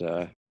and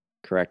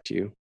correct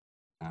you.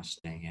 Gosh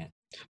dang it.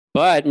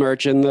 But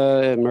merch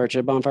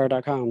at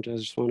bonfire.com.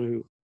 Just want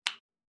to.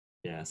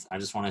 Yes, I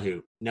just want to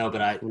hoop. No,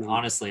 but I Mhm.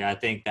 honestly, I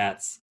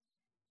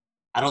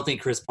don't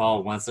think Chris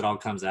Paul, once it all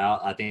comes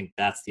out, I think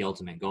that's the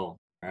ultimate goal,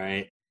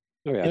 right?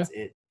 Oh yeah.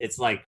 It's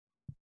like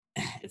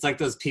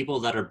those people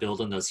that are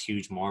building those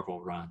huge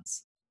Marvel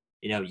runs.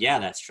 Yeah,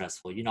 that's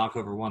stressful. You knock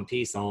over one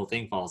piece, the whole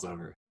thing falls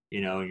over,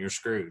 and you're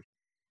screwed.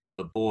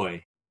 But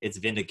boy, it's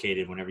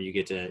vindicated whenever you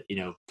get to,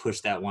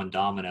 push that one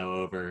domino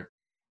over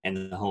and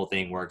the whole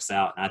thing works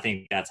out. And I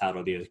think that's how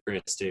it'll be with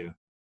Chris too.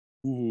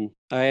 Mhm.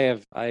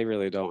 I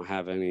really don't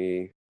have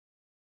any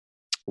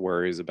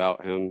worries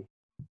about him.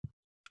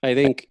 I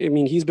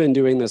mean, he's been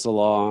doing this a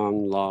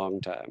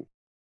long time.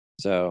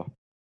 So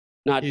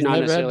not He's not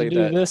never had to necessarily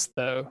do this,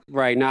 though.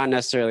 right, not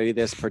necessarily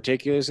this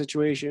particular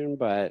situation,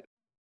 but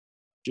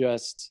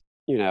just,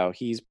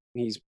 he's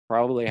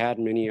probably had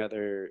many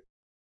other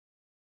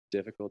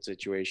difficult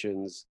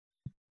situations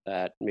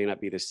that may not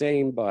be the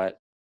same, but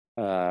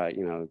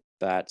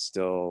that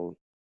still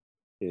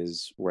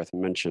is worth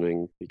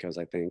mentioning because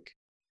I think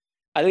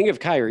if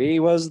Kyrie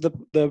was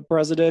the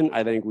president,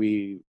 I think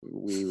we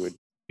would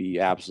be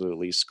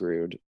absolutely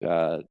screwed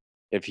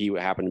if he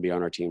happened to be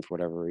on our team for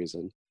whatever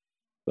reason.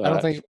 But, I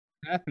don't think it's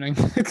happening.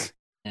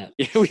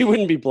 yeah, we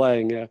wouldn't be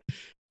playing. Yeah,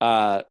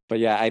 but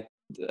yeah,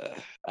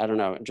 I don't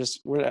know.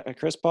 Just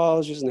Chris Paul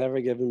has just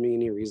never given me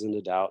any reason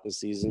to doubt this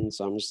season,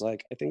 so I'm just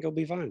like, I think he'll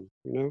be fine.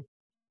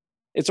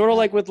 It's sort of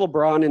like with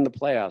LeBron in the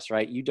playoffs,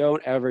 right? You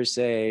don't ever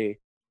say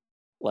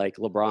like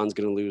LeBron's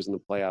going to lose in the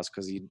playoffs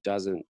because he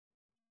doesn't.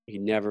 He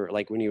never,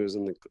 like when he was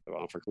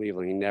for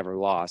Cleveland, he never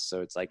lost.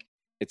 So it's like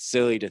it's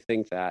silly to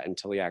think that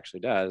until he actually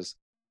does.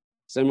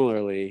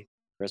 Similarly,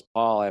 Chris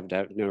Paul, I have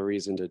no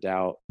reason to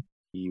doubt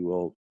he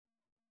will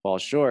fall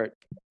short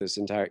because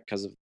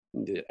of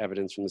the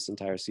evidence from this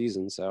entire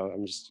season. So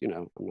I'm just,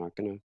 I'm not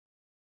going to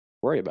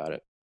worry about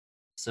it.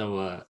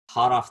 So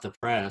hot off the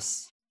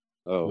press,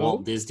 Oh,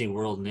 Walt Disney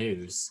World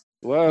News.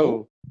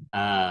 Whoa.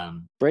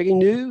 Breaking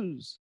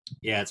news.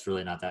 Yeah, it's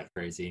really not that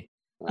crazy.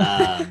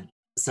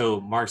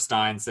 So Mark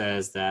Stein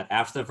says that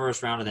after the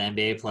first round of the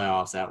NBA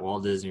playoffs at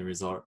Walt Disney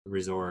Resort,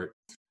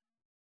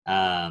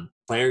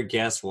 player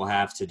guests will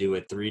have to do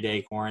a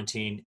 3-day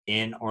quarantine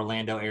in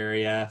Orlando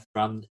area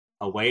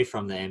away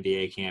from the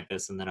NBA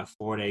campus, and then a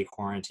 4-day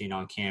quarantine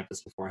on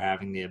campus before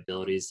having the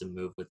abilities to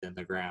move within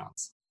the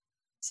grounds.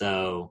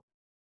 So,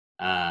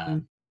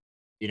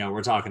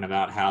 we're talking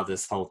about how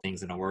this whole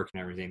thing's going to work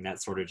and everything.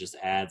 That sort of just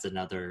adds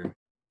another,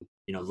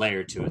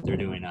 layer to it. They're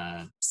doing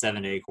a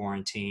 7-day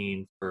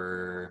quarantine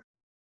for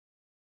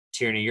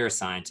Tierney. You're a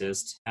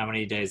scientist. How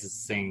many days does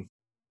this thing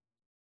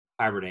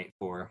hibernate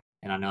for?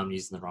 And I know I'm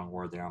using the wrong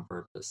word there on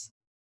purpose.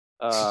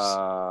 4.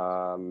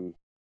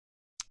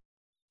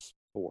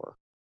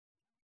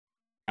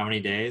 How many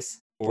days?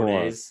 4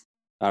 days.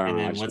 I don't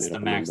know. And then what's the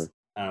max? Number.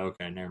 Oh,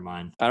 okay. Never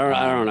mind. I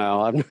don't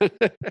know.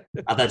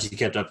 I thought you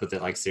kept up with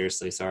it. Like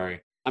seriously,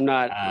 sorry. I'm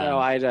not. No,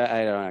 I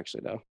don't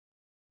actually know.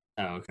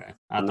 Oh, okay.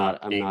 I'm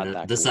not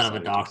the son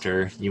of a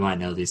doctor. You might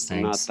know these things.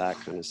 I'm not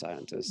that kind of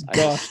scientist.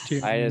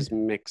 I just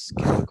mix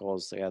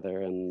chemicals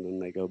together and then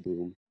they go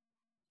boom.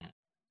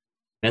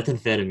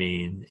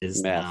 Methamphetamine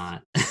is Meth.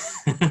 Not.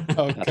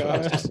 Oh, That's what I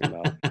was talking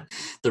about.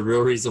 The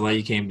real reason why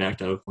you came back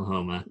to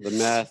Oklahoma. The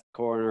meth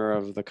corner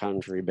of the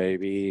country,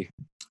 baby.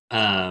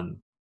 No,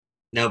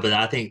 but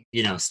I think,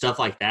 stuff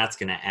like that's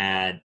going to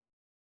add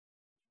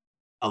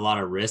a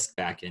lot of risk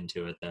back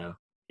into it, though.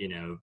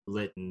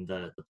 Letting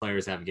the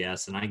players have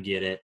guests, and I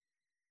get it.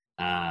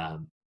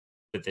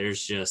 But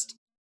there's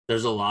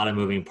a lot of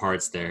moving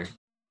parts there.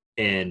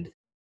 And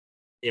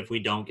if we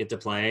don't get to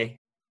play,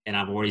 and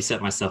I've already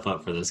set myself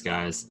up for this,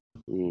 guys,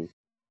 I'm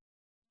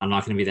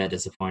not going to be that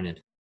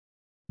disappointed.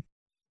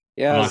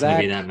 Yeah, I'm not going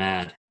to be that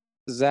mad.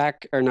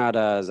 Zach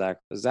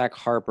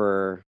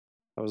Harper,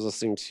 I was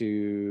listening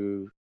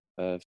to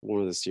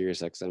one of the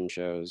Sirius XM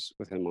shows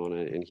with him on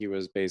it, and he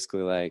was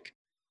basically like,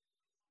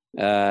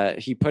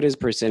 he put his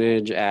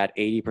percentage at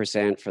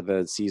 80% for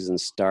the season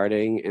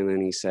starting, and then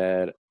he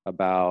said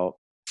about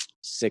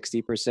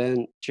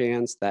 60%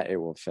 chance that it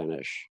will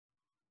finish.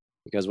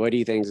 Because what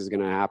he thinks is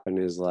going to happen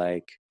is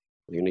like,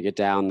 they're going to get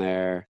down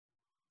there.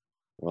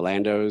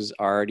 Orlando's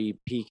already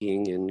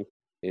peaking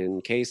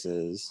in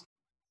cases.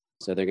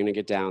 So they're going to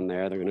get down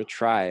there. They're going to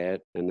try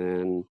it. And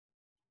then,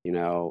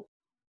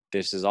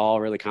 this is all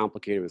really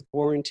complicated with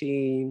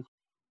quarantine.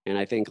 And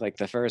I think like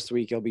the first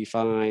week you'll be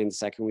fine.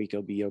 Second week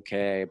you'll be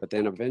okay. But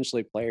then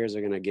eventually players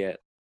are going to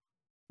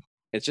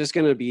it's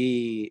going to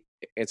be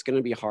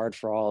hard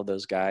for all of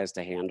those guys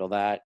to handle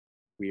that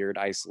weird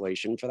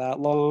isolation for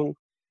that long.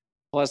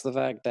 Plus the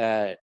fact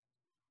that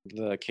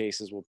the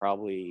cases will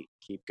probably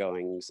keep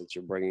going since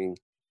you're bringing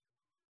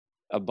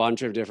a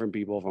bunch of different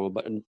people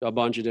from a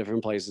bunch of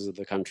different places of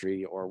the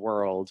country or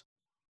world.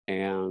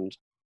 And,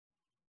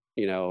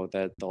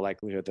 that the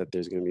likelihood that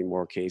there's going to be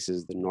more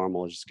cases than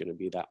normal is just going to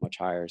be that much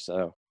higher.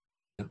 So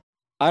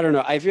I don't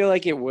know. I feel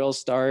like it will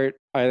start.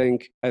 I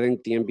think the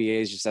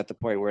NBA is just at the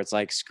point where it's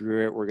like,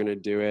 screw it, we're going to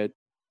do it.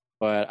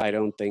 But I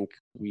don't think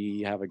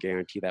we have a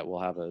guarantee that we'll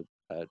have a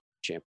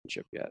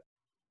championship yet.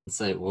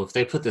 Say, well, if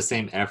they put the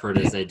same effort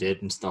as they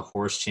did into the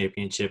horse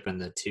championship and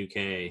the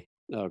 2K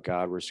oh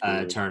god, we're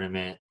screwed.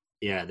 Tournament.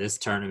 Yeah, this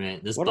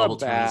tournament, this What bubble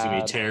tournament's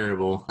gonna be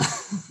terrible.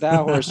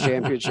 That horse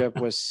championship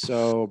was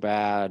so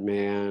bad,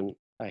 man.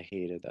 I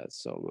hated that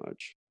so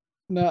much.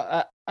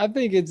 No, I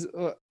think it's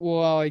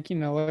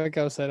like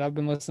I said, I've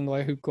been listening to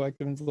like Hoop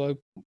Collective and the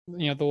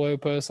Low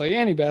Post, like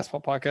any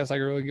basketball podcast I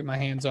can really get my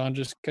hands on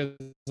just because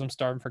I'm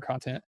starving for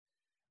content.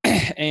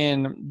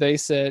 And they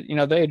said,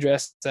 they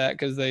addressed that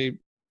because they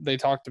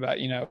talked about,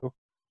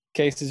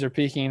 cases are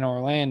peaking in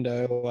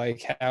Orlando.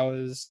 Like, how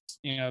is,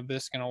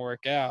 this going to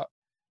work out?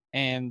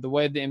 And the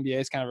way the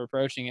NBA is kind of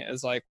approaching it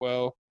is like,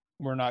 well,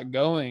 we're not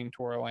going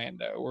to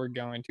Orlando. We're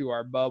going to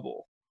our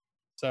bubble.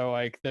 So,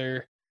 like,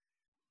 they're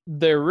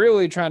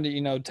really trying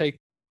to, take,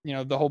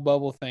 the whole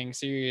bubble thing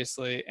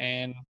seriously.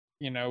 And,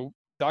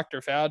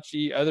 Dr.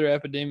 Fauci, other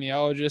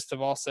epidemiologists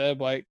have all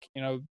said, like,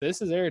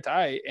 this is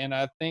airtight. And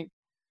I think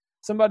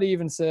somebody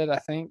even said, I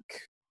think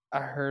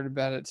I heard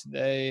about it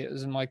today. It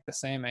was in like the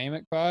Sam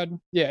Amick pod.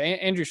 Yeah,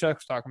 Andrew Shuck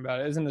was talking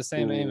about it. It was in the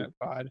Sam Amick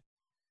pod.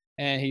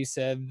 And he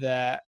said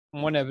that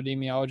one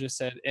epidemiologist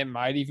said it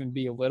might even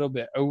be a little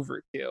bit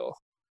overkill.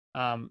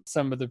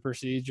 Some of the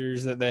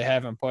procedures that they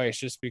have in place,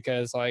 just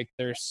because like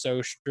they're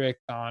so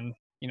strict on,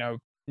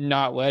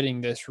 not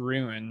letting this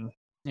ruin,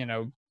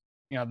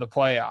 the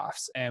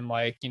playoffs and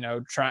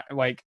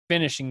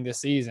finishing the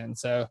season.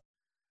 So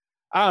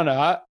I don't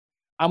know.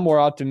 I'm more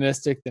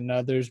optimistic than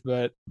others,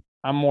 but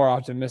I'm more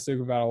optimistic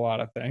about a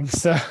lot of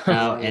things. So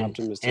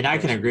and I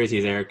can agree with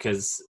you there,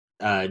 because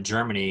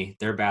Germany,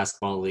 their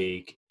basketball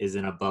league is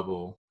in a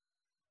bubble,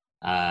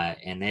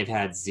 and they've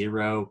had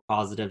 0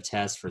 positive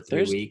tests for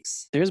 3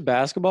 weeks. There's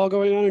basketball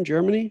going on in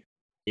Germany?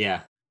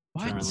 Yeah.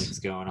 What? German league's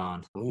going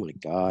on. Oh my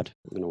God.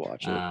 I'm going to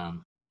watch it.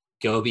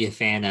 Go be a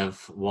fan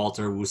of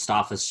Walter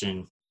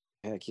Wustafsson.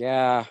 Heck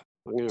yeah.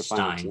 I'm going to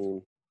find a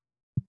team.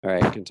 All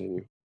right,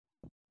 continue.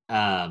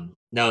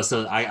 No,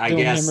 so I Dylan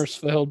guess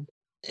Hammersfeld.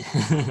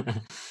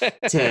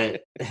 to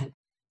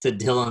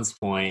Dylan's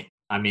point,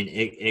 I mean,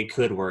 it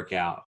could work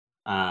out.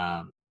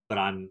 But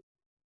I'm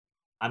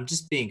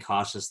just being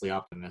cautiously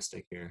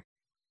optimistic here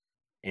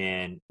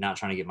and not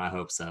trying to get my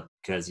hopes up,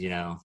 because,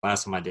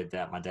 last time I did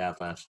that, my dad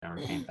left, never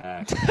came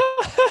back.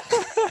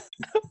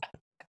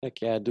 Heck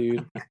yeah,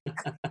 dude.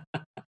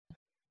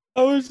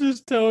 I was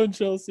just telling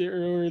Chelsea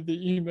earlier that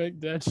you make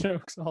dad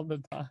jokes all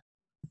the time.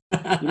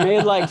 You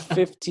made like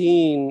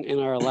 15 in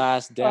our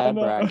last dad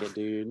bracket,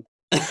 dude.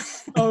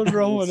 I was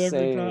rolling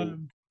every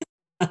time.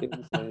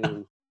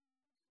 Insane.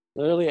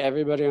 Literally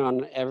everybody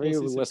on every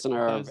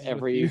listener of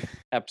every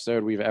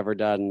episode we've ever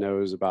done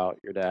knows about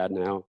your dad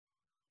now.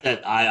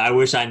 I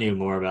wish I knew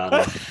more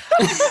about him.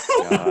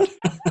 God.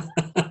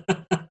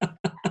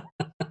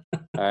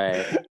 All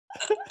right.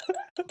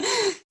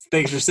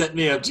 Thanks for setting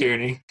me up,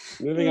 Tierney.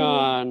 Moving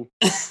on.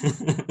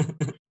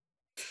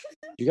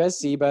 You guys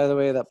see, by the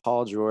way, that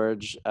Paul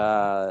George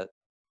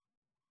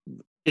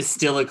is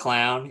still a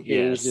clown?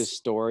 Changed his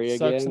story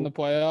again. Sucks in the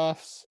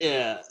playoffs.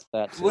 Yeah.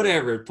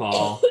 Whatever,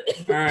 Paul.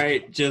 All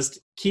right, just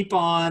keep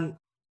on,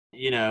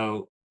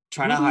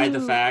 trying to hide the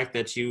fact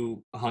that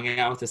you hung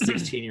out with a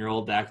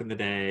 16-year-old back in the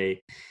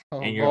day,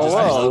 and you're just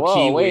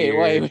low-key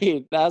weird.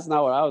 Wait. That's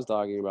not what I was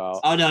talking about.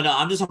 Oh, no.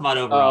 I'm just talking about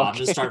overall. I'm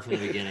just starting from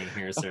the beginning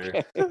here,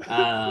 sir.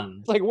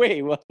 Like,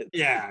 wait, what?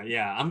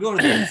 Yeah. I'm going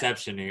to the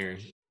inception here.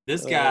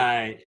 This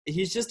guy,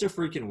 he's just a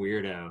freaking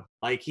weirdo.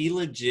 Like, he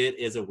legit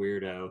is a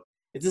weirdo.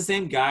 It's the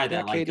same guy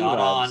that got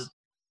on.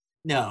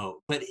 No,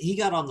 but he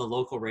got on the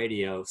local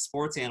radio.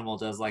 Sports Animal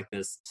does like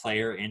this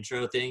player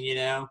intro thing,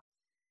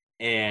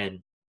 and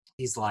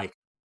he's like,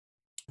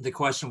 the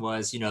question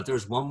was, if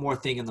there's one more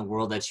thing in the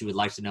world that you would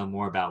like to know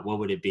more about, what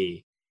would it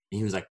be? And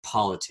he was like,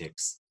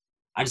 politics.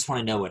 I just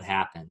want to know what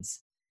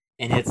happens.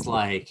 And it's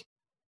like,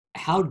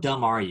 how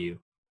dumb are you?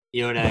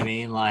 You know what I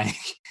mean? Like,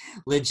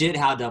 legit,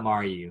 how dumb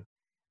are you?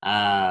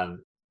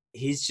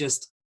 He's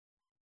just,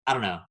 I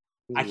don't know.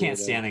 I can't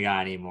stand the guy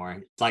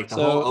anymore. Like, the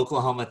whole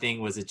Oklahoma thing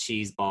was a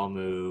cheese ball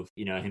move,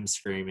 him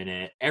screaming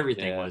it.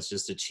 Everything was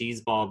just a cheese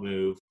ball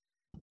move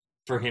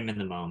for him in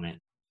the moment.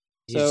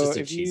 He's just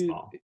a cheese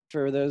ball.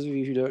 For those of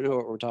you who don't know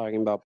what we're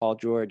talking about, Paul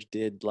George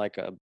did like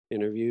a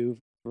interview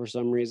for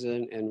some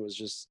reason and was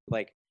just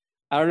like,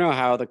 I don't know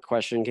how the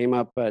question came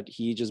up, but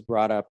he just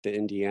brought up the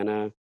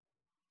Indiana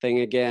thing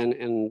again,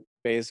 and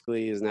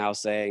basically is now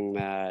saying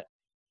that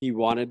he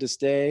wanted to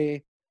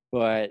stay,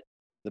 but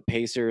the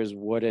Pacers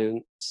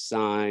wouldn't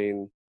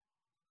sign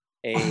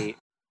a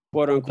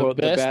quote unquote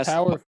the best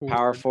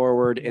power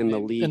forward in the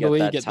league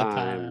at that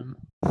time.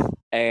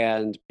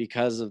 And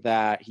because of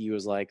that, he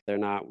was like, they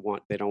don't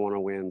want to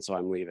win, so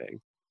I'm leaving.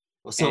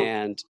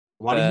 So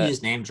why did he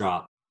just name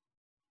drop?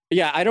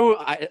 Yeah,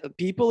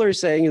 people are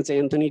saying it's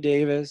Anthony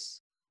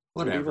Davis.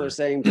 Whatever. People are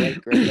saying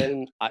Blake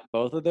Griffin.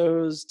 Both of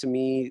those to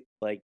me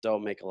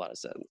don't make a lot of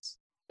sense.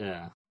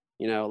 Yeah.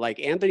 Like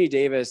Anthony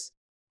Davis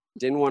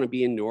didn't want to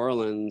be in New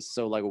Orleans,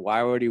 so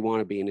why would he want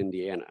to be in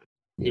Indiana?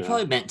 He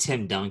probably meant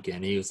Tim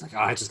Duncan. He was like,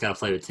 I just gotta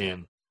play with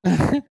Tim.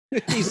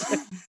 he's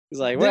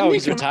like, well,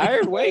 he's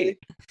retired. Wait,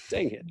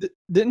 dang it!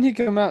 Didn't he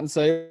come out and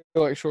say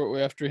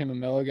shortly after him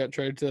and Melo got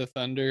traded to the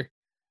Thunder,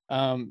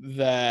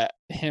 that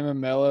him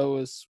and Melo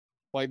was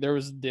there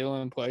was a deal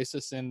in place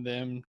to send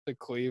them to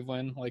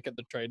Cleveland, at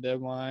the trade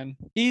deadline?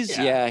 He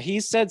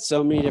said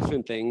so many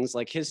different things.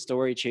 Like, his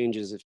story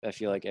changes, I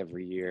feel like,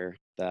 every year.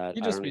 That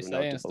he just be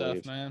saying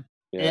stuff, man.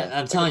 Yeah,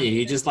 I'm telling you,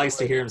 he just likes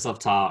to hear himself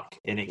talk,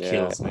 and it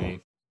kills me.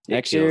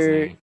 Next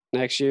year,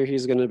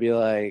 he's gonna be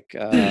like,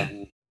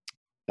 Sam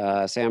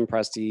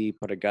Presti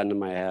put a gun to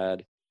my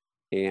head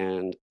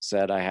and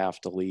said I have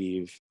to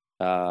leave,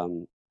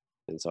 and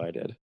so I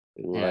did.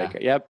 And we're like,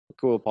 yep,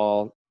 cool,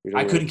 Paul.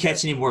 I couldn't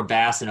catch any more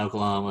bass in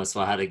Oklahoma, so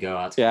I had to go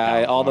out to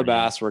California. All the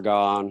bass were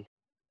gone.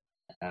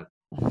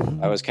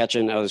 I was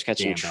catching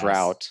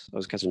trout. I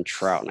was catching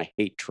trout, and I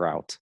hate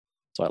trout,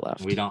 so I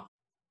left. We don't.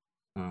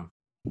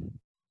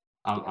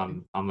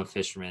 I'm a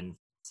fisherman,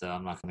 so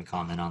I'm not going to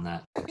comment on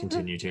that.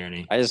 Continue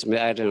tyranny. I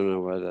don't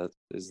know what that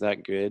is.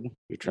 That good?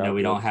 No,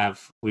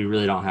 we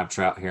really don't have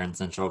trout here in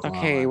Central Oklahoma.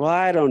 Okay, well,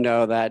 I don't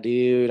know that,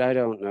 dude. I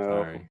don't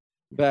know. Sorry.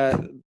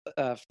 But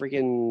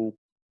freaking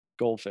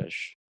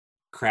goldfish.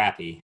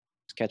 Crappie.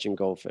 It's catching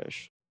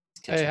goldfish.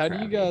 It's Hey, catching how do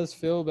you crappie. guys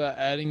feel about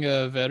adding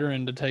a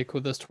veteran to take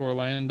with us to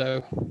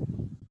Orlando?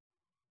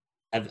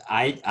 I've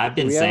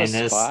Do been we have a saying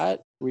this.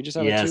 spot? We just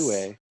have Yes. a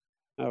two-way.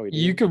 Oh, we do.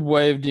 You could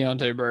waive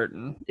Deontay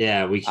Burton.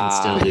 Yeah, we can Ah.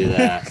 still do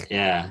that.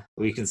 Yeah,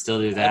 we can still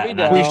do that. I'd be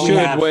And I down. We think should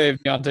have- waive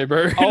Deontay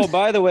Burton. Oh,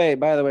 by the way,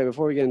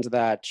 before we get into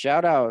that,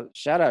 shout out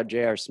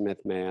J.R.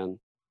 Smith, man.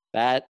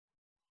 That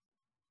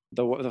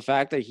the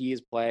fact that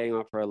he's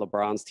playing for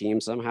LeBron's team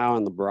somehow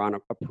and LeBron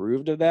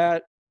approved of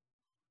that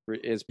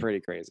is pretty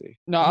crazy.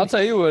 No, I'll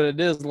tell you what it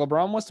is.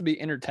 LeBron wants to be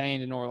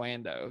entertained in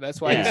Orlando. That's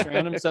why Yeah. he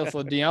surrounded himself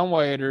with Deion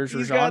Waiters,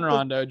 He's Rajon got the-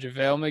 Rondo,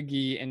 JaVale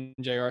McGee, and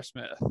J.R.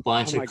 Smith.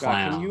 bunch Oh my of god,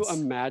 clowns. can you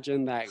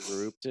imagine that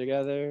group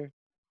together?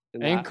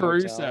 in And that hotel?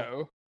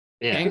 Caruso.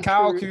 Yeah. And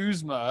Kyle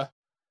Kuzma.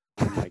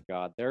 Oh my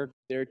god,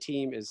 their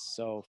team is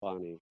so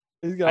funny.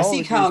 He's got I all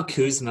see the Kyle Kuzma.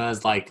 Kuzma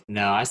as like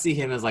I see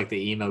him as like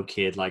the emo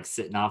kid, like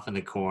sitting off in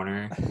the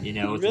corner, He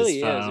with really his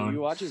is. phone. If you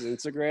watch his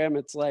Instagram,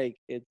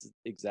 it's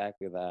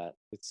exactly that.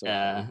 It's so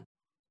Yeah. funny.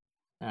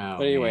 Oh,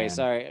 But anyway, man.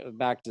 sorry.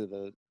 Back to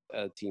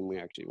the team we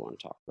actually want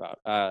to talk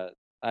about.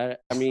 I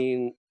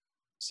mean,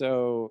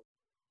 so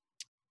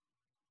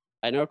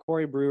I know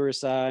Corey Brewer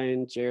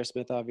signed. J.R.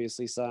 Smith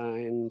obviously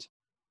signed.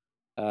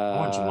 I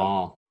want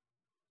Jamal.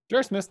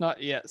 J.R. Smith's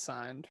not yet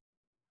signed.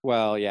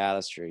 Well, yeah,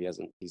 that's true. He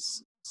hasn't.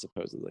 He's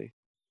supposedly.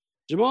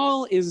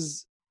 Jamal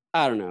is.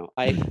 I don't know.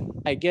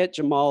 I get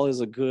Jamal is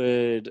a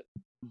good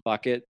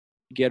bucket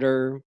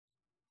getter,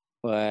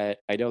 but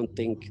I don't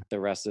think the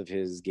rest of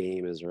his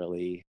game is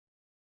really.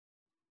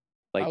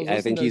 I was I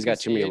listening think to he's got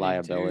too many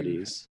Cascade, too.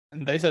 liabilities.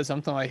 And they said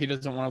something like he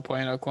doesn't want to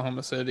play in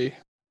Oklahoma City.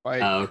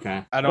 Like, Oh, okay.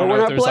 I But don't we're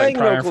know not if there's like playing in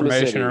prior Oklahoma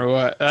information City. or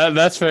what.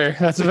 That's fair.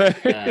 That's fair.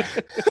 Yeah.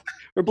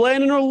 We're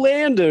playing in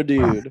Orlando,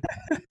 dude.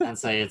 I'd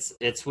say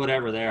it's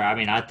whatever there. I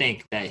mean, I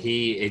think that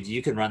if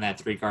you can run that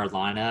 3-guard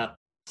lineup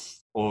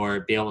or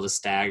be able to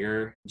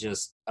stagger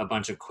just a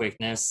bunch of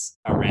quickness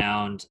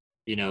around,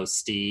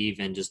 Steve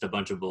and just a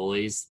bunch of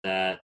bullies,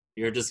 that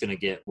you're just going to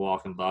get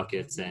walking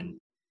buckets, and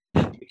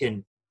you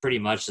can pretty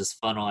much just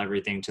funnel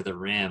everything to the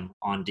rim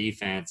on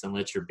defense and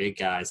let your big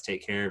guys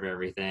take care of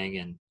everything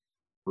and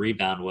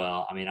rebound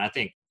well. I mean, I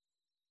think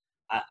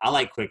I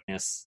like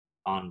quickness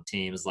on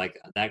teams. Like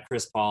that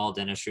Chris Paul,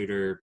 Dennis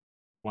Schroeder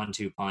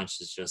 1-2 punch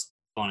is just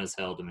fun as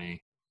hell to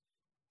me.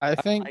 I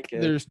think like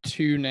it. there's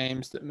two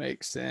names that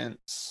make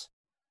sense.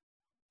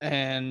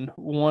 And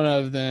one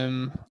of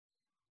them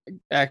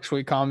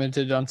actually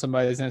commented on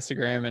somebody's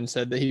Instagram and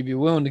said that he'd be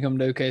willing to come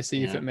to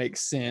OKC if Yeah. it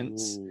makes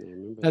sense. I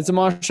remember That's that.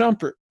 Amon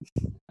Shumpert.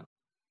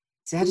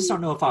 See, I just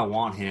don't know if I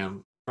want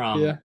him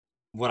from Yeah.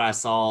 what I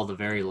saw the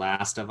very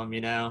last of him,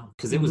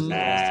 because it was Mhm.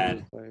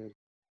 bad. Played.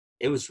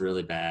 It was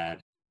really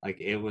bad. Like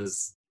it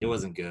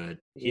wasn't good.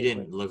 He Yeah,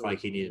 didn't but- look like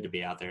he needed to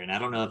be out there. And I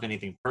don't know if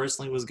anything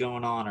personally was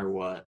going on or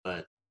what,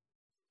 but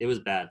it was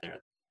bad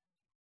there.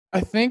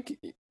 I think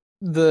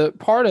the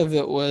part of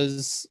it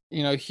was,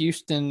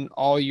 Houston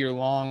all year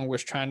long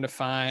was trying to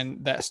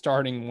find that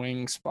starting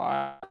wing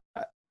spot.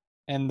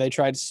 And they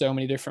tried so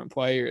many different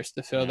players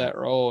to fill Yeah. that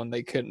role and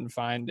they couldn't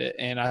find it.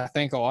 And I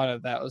think a lot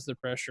of that was the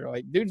pressure.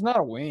 Like, dude's not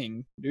a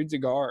wing, dude's a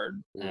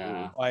guard.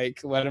 Yeah.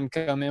 Like, let him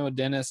come in with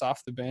Dennis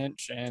off the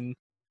bench and,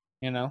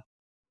 And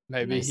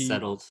maybe they he,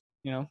 settled.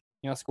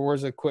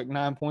 scores a quick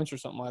 9 points or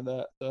something like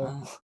that. So,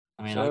 Well,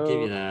 I mean, I'll give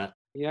So- you that.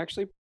 He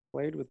actually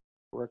played with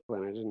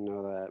Brooklyn. I didn't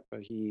know that,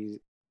 but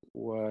he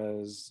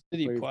Did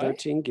he played play?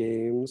 13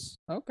 games,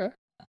 okay.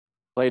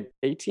 played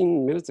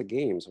 18 minutes a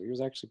game, so he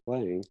was actually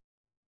playing.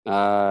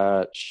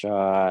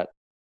 Shot,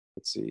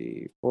 let's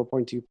see,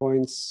 4.2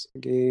 points a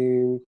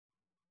game.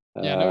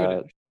 Yeah, I know Uh,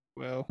 it is.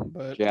 Well,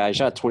 but Yeah, he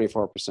shot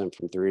 24%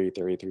 from three,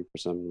 33%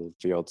 from the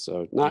field,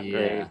 so not great.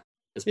 Yeah.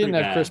 It's he pretty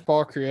didn't have bad. Chris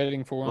Paul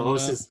creating for him. What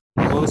was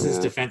though. his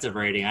Yeah. defensive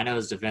rating? I know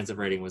his defensive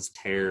rating was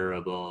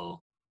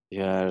terrible.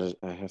 Yeah,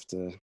 I have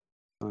to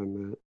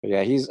find that. But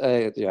yeah, he's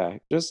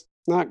just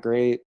not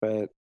great,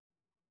 but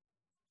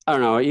I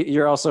don't know.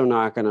 You're also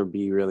not going to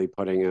be really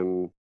putting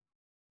him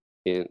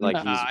in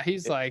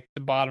he's like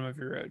the bottom of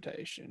your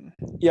rotation.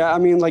 Yeah, I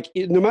mean,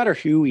 no matter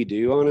who we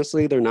do,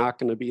 honestly, they're not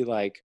going to be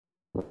like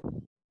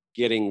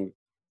getting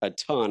a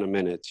ton of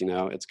minutes.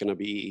 It's going to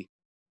be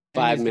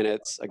And 5 he's got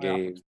minutes a playoff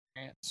game,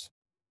 experience.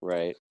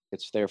 right?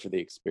 It's there for the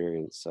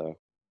experience. So,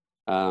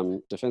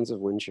 defensive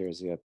win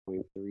shares, yeah,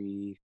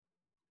 0.3.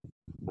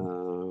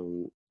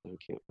 I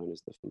can't find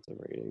his defensive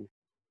rating.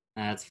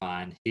 That's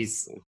fine.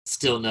 He's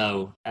still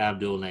no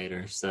Abdul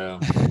Nader, so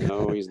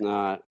No, he's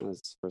not.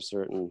 That's for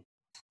certain.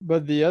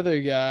 But the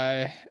other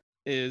guy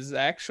is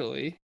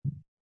actually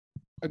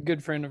a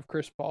good friend of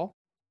Chris Paul.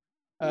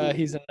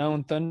 He's a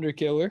known Thunder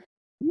killer,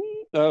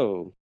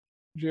 Oh,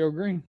 Joe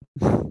Green.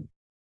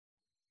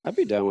 I'd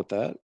be down with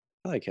that.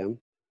 I like him.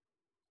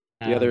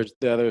 The um,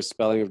 other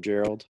spelling of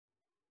Gerald.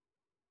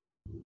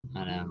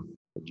 I know.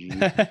 A G.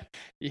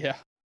 Yeah.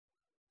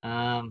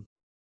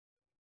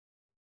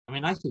 I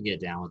mean, I could get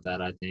down with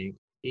that. I think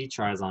he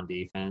tries on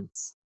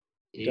defense.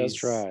 He does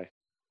try.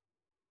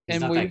 He's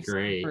And not that we've seen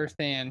great.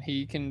 firsthand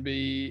he can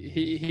be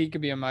he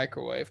could be a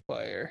microwave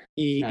player.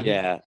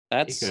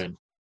 That's could.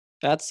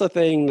 That's the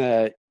thing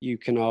that you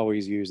can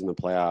always use in the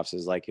playoffs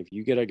is like if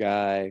you get a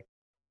guy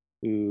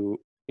who,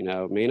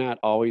 may not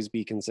always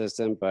be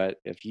consistent, but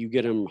if you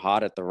get him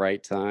hot at the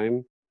right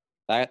time,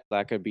 that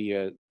could be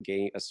a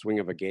swing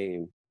of a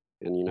game.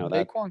 And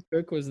that Daquan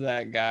Cook was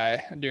that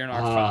guy during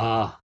our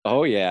final.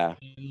 Oh yeah.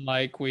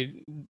 Like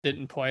we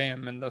didn't play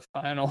him in the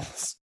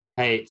finals.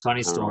 Hey,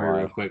 funny don't know story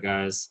real why. quick,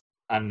 guys.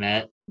 I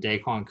met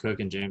Daquan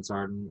Cook and James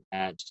Harden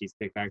at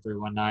Cheesecake Factory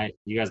one night.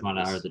 You guys might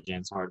not have heard the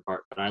James Harden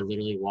part, but I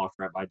literally walked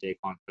right by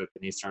Daquan Cook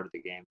and he started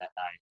the game that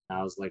night. And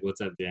I was like,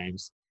 "What's up,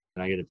 James?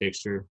 Can I get a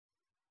picture?"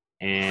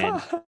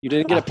 And You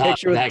didn't get a I thought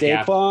picture with back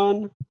after-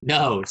 Daquan?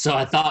 no, so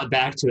I thought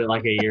back to it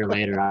like a year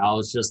later. I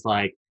was just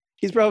like,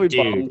 He's probably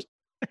Dude. bummed.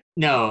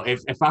 no,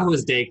 if I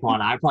was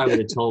Daquan, I probably would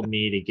have told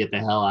me to get the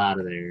hell out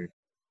of there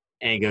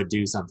and go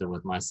do something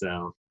with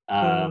myself.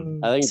 I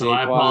think So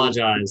I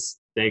apologize,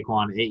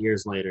 Daquan, 8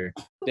 years later.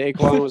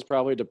 Daquan was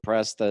probably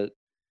depressed that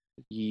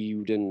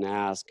you didn't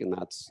ask, and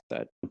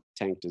that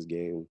tanked his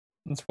game.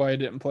 That's why he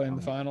didn't play in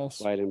the finals.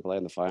 That's why he didn't play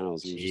in the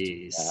finals. He was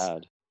just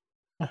Jeez.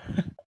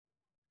 bad.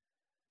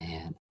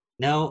 Man.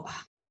 No,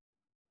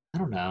 I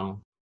don't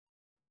know.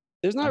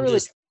 There's not I'm really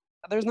just-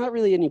 there's not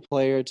really any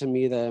player to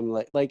me that I'm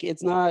like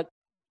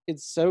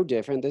it's so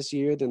different this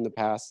year than the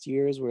past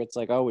years where it's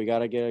like, oh, we got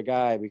to get a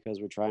guy because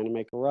we're trying to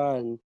make a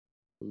run.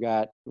 We've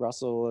got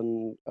Russell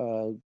and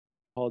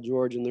Paul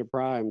George in their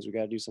primes. We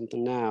got to do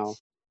something now.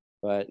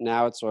 But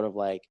now it's sort of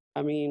like,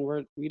 I mean,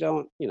 we're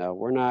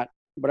not,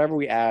 whatever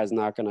we add is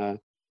not going to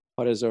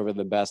put us over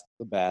the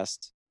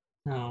best.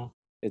 No.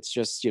 It's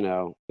just,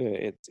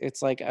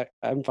 it's like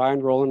I'm fine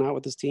rolling out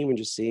with this team and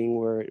just seeing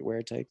where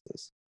it takes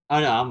us. Oh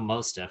no, I'm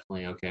most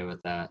definitely okay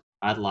with that.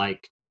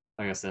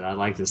 Like I said, I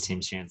like this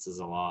team's chances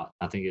a lot.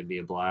 I think it'd be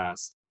a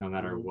blast no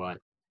matter what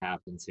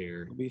happens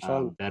here. It'll be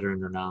fun.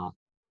 Veteran or not.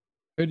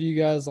 Who do you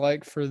guys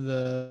like for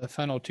the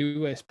final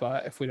two-way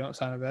spot if we don't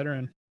sign a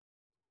veteran?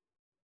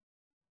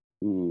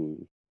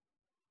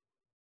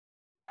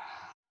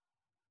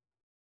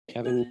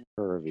 Kevin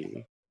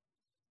Hervey.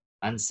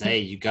 I'd say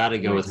you got to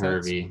go with Makes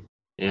sense. Hervey.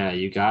 Yeah,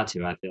 you got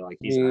to. I feel like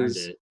he's earned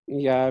it.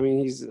 Yeah, I mean,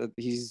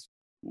 he's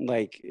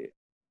like,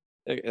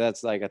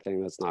 that's like a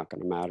thing that's not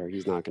going to matter.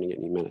 He's not going to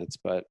get any minutes,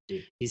 but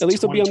Dude, he's at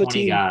least he'll be on the 2020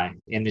 team. guy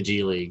in the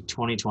G League.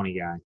 2020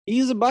 guy.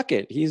 He's a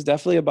bucket. He's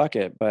definitely a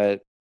bucket,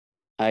 but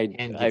And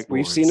gets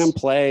we've seen him boards.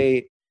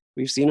 play.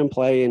 We've seen him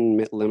play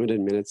in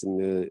limited minutes in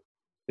the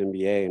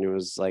NBA, and it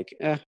was like,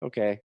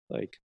 okay,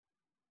 like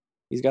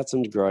he's got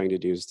some growing to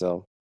do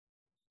still.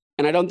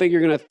 And I don't think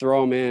you're going to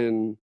throw him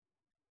in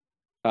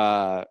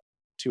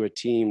to a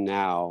team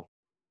now,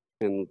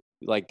 and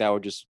like that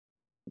would just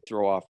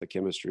throw off the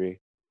chemistry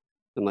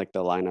and like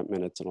the lineup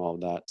minutes and all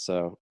of that.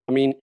 So, I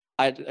mean,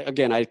 I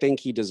think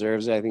he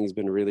deserves it. I think he's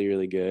been really,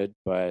 really good,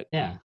 but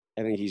Yeah.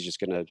 I think he's just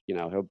gonna,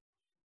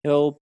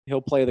 he'll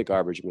play the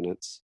garbage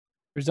minutes.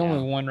 There's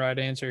only one right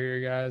answer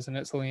here, guys, and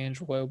it's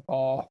LiAngelo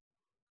Ball.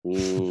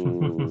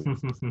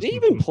 Did he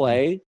even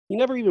play? He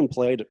never even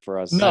played for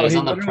us. No, he's he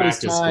on the literally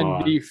practice signed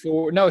squad.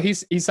 before. No, he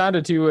signed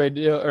a two-way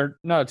deal, or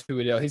not a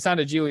two-way deal. He signed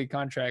a G League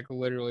contract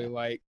literally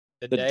like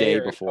the day day or a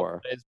couple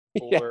before. days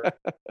before.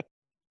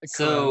 the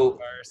So,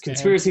 coronavirus came.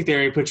 conspiracy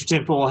theory, put your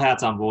tinfoil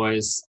hats on,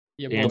 boys.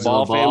 Yeah, Yeah, The boys.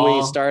 Ball. Ball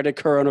family started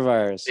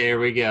coronavirus. There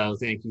we go.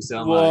 Thank you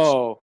so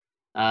Whoa.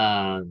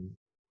 much.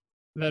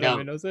 That no. don't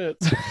make no sense.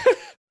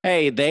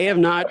 Hey, they have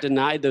not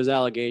denied those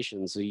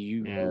allegations. So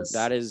Yes.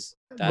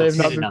 They've That's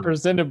not it. been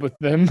presented with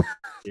them.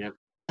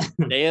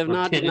 they have We're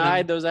not pinning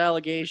denied them. those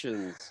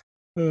allegations.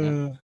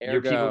 Your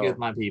people Ergo. get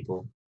my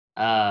people.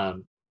 No,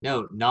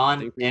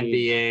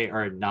 non-NBA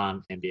or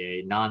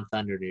non-NBA,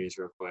 non-Thunder news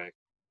real quick.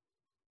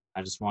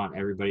 I just want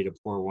everybody to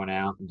pour one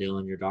out.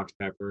 Dylan, your Dr.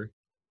 Pepper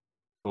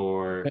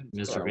for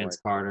Vince Mr. Vince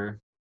Carter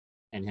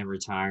and him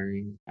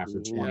retiring after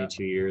Mhm.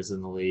 22 years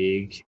in the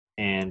league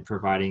and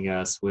providing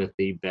us with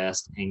the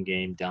best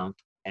in-game dunk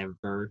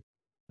ever.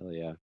 Hell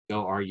yeah.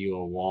 Go argue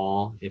a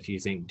wall if you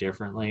think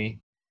differently.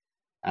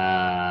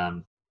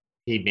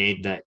 He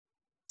made the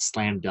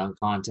slam dunk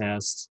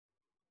contest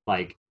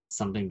like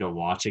something to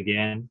watch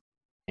again,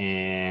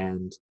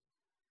 and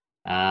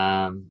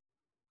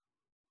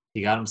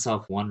he got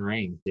himself one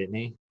ring, didn't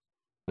he?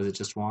 Was it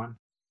just one?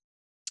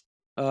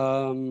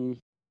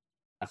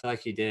 I feel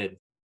like he did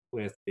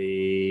with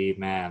the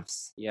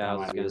Mavs. Yeah, I I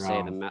was might be gonna say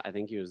wrong. I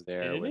think he was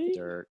there Did with he?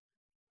 Dirk.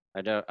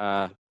 I don't.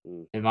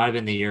 It might have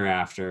been the year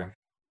after.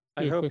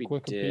 I Do a hope he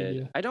quick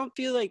did.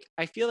 Wikipedia.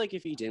 I feel like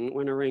if he didn't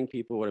win a ring,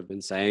 people would have been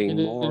He saying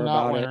did more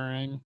not about win it. a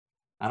ring.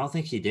 I don't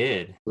think he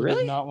did. He Really?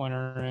 did not win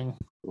a ring.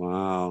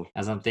 Wow.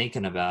 As I'm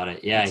thinking about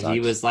it, yeah, That he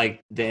sucks. was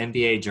like the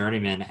NBA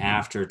journeyman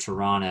after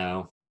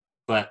Toronto,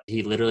 but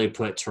he literally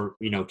put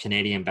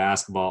Canadian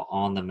basketball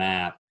on the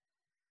map.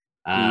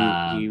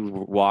 He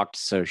walked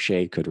so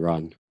Shea could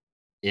run.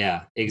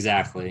 Yeah,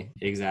 exactly.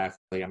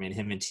 I mean,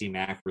 him and T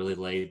Mac really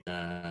laid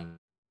the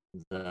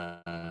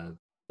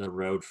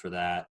road for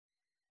that.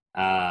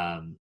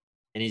 And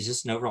he's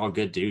just an overall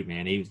good dude,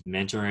 man. He's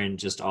mentoring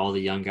just all the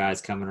young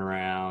guys coming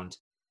around.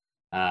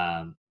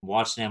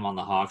 Watching him on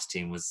the Hawks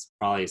team was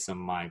probably some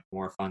of my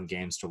more fun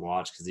games to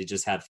watch because he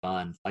just had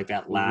fun. Like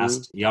that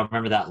last, y'all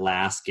remember that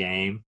last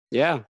game?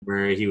 Yeah.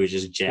 Where he was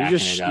just jacking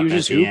it up. He was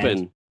just hooping.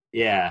 End?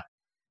 Yeah.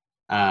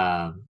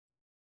 I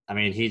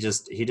mean, he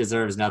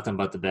deserves nothing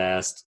but the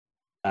best.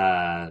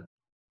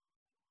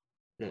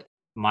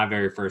 My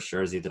very first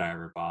jersey that I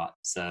ever bought.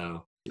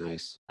 So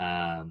nice.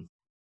 I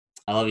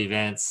love you,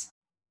 Vince.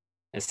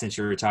 And since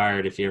you're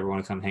retired, if you ever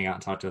want to come hang out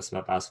and talk to us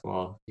about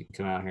basketball, you can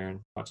come out here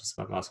and talk to us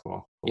about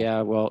basketball. Cool.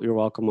 Yeah, well, you're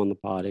welcome on the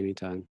pod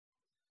anytime.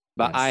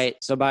 But Yes.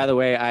 so by the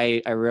way,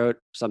 I wrote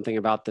something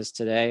about this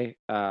today,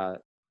 and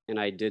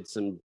I did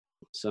some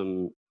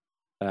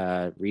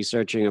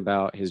researching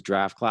about his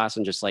draft class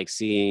and just like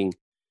seeing,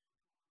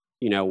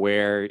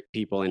 where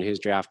people in his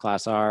draft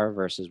class are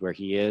versus where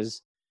he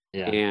is.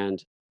 Yeah.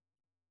 And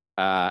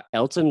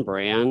Elton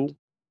Brand,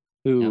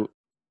 who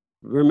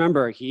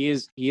remember he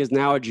is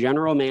now a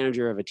general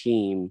manager of a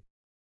team,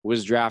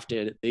 was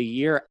drafted the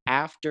year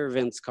after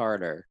Vince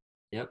Carter.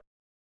 Yep.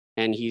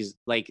 And he's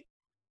like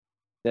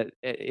that.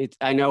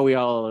 I know we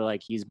all are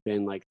like he's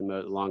been like the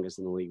longest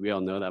in the league. We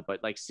all know that,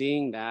 but like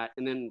seeing that,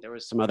 and then there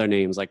was some other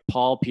names like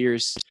Paul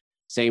Pierce,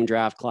 same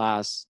draft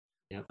class.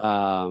 Yep.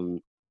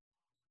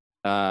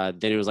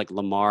 Then it was like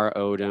Lamar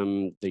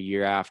Odom the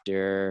year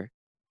after.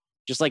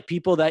 Just like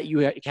people that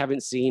you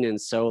haven't seen in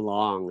so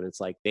long. And it's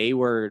like they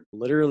were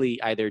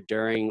literally either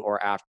during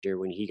or after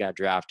when he got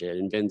drafted,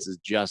 and Vince is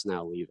just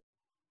now leaving.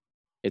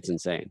 It's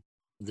insane.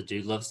 The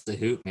dude loves to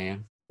hoop,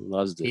 man.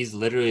 Loves it. He's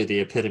literally the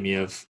epitome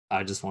of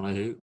I just want to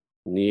hoop.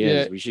 He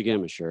is. We should get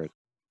him a shirt.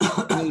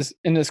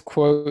 In this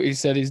quote, he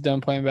said he's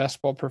done playing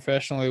basketball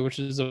professionally, which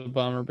is a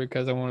bummer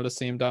because I wanted to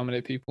see him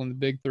dominate people in the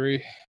Big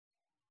Three.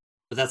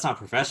 But that's not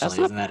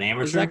professionally. Isn't that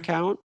amateur? Does that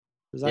count?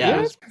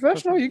 Yeah, it's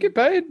professional. You get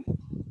paid.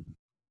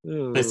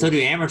 But so do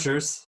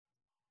amateurs.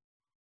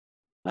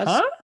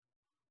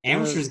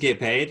 Amateurs get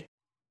paid.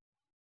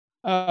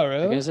 Oh,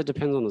 really? I guess it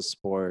depends on the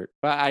sport.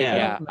 But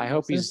I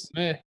hope he's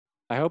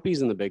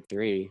in the Big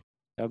Three.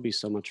 That would be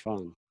so much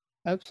fun.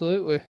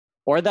 Absolutely.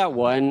 Or that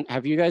one.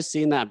 Have you guys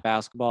seen that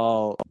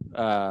basketball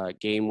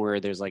game where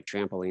there's like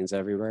trampolines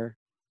everywhere?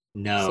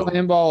 No.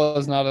 Slam ball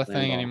is not a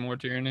thing anymore,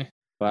 Tierney.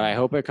 But I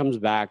hope it comes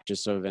back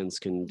just so Vince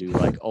can do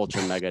like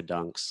ultra mega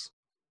dunks.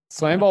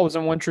 Slam ball was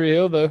in One Tree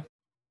Hill though.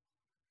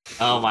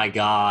 Oh my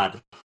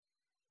God.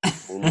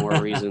 One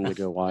more reason to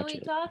go watch Can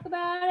we it. talk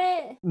about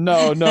it?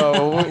 No.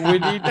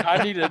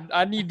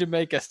 I need to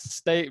make a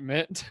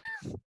statement.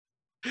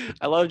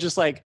 I love just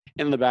like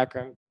in the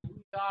background. Can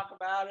we talk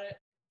about it?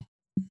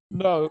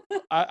 No,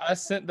 I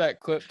sent that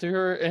clip to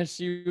her and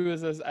she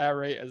was as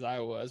irate as I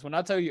was. When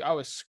I tell you I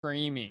was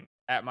screaming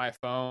at my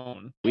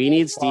phone. We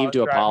need Steve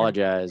to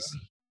apologize.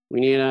 We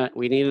need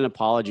an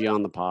apology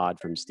on the pod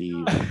from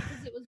Steve. Because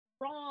it was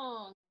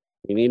wrong.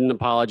 We need an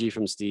apology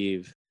from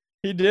Steve.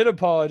 He did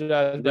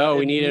apologize. No,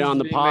 we need it on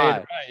the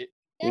pod. Right.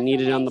 We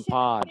need it on the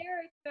pod.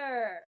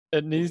 Character.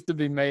 It needs to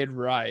be made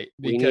right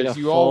We need because a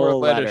you all were full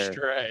led letter.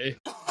 astray.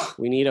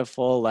 We need a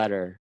full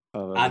letter.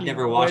 I've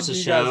never watched the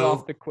You guys show.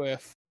 off the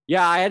cliff.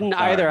 Yeah, I hadn't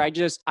Sorry. either. I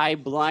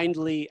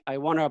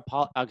want to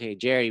apologize. Okay,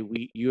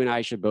 Jerry, you and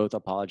I should both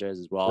apologize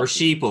as well. Or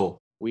sheeple.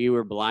 We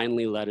were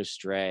blindly led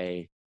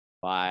astray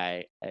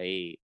by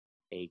a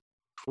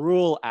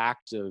cruel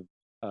act of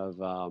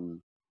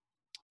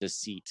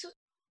deceit.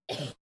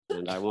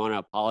 And I want to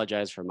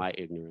apologize for my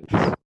ignorance.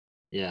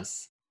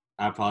 Yes.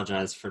 I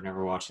apologize for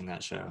never watching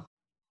that show.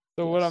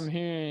 So what I'm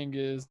hearing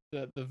is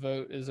that the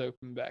vote is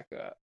open back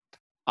up.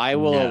 I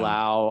will No.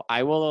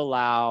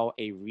 allow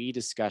a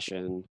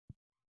rediscussion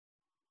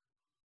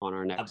on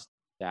our next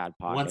dad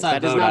podcast. Once I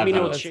that does vote, not I mean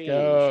it'll vote. Let's change.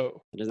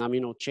 go. It does not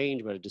mean it'll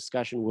change, but a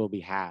discussion will be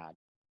had. All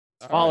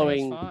right,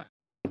 Following- that's fine.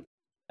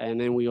 And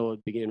then we will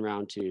begin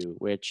round 2,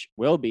 which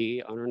will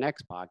be on our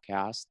next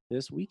podcast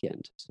this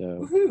weekend. So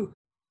Woohoo.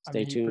 I stay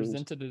mean, he tuned.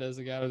 presented it as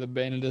a guy with a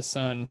bane in his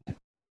son,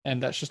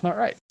 and that's just not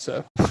right.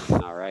 So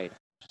All right.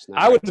 It's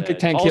not I would right have to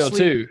picked Tank falsely- Hill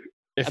too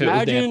if it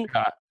was Dan Imagine-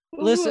 Scott.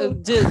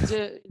 Listen,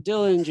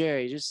 Dylan and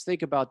Jerry, just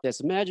think about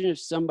this. Imagine if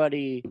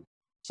somebody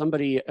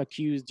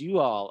accused you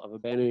all of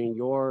abandoning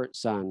your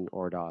son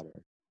or daughter.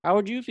 How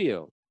would you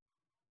feel?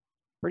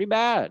 Pretty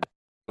bad.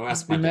 Go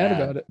ask Be my mad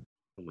dad. about it.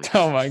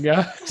 Oh Oh my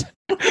god.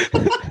 I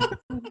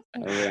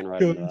ran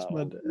right into Goodness, that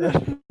my one.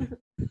 dad.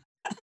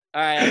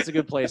 All right, that's a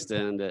good place to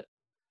end it.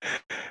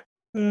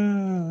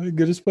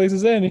 Goodest place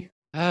as any.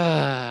 All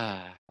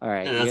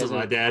right. And you that's guys what my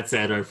have- dad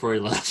said right before he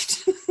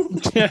left.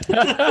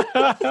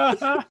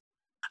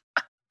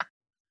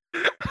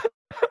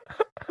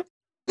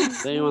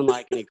 Does anyone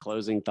like any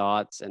closing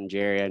thoughts? And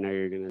Jerry, I know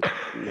you're gonna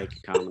make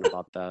a comment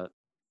about that.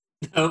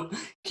 Nope.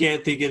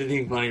 Can't think of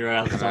anything funny right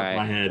off the top of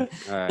my head.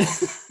 All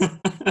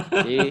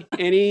right.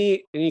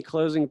 Any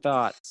closing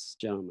thoughts,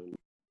 gentlemen?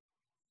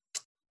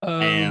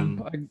 I'll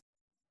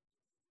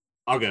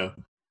go.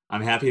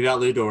 I'm happy about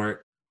Lou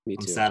Dort. Me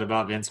I'm too. sad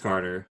about Vince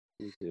Carter.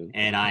 Me too.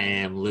 And I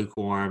am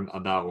lukewarm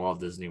about Walt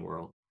Disney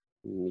World.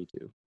 Me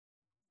too.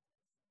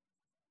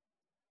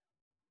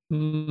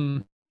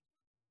 When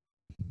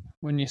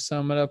you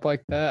sum it up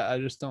like that, I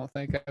just don't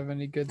think I have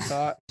any good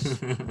thoughts.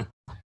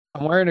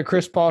 I'm wearing a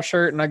Chris Paul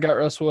shirt and I got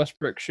Russell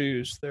Westbrook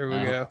shoes. There we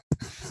go.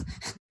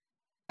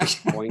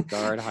 Point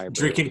guard hybrid.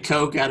 Drinking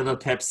Coke out of a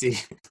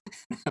Pepsi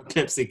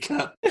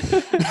cup.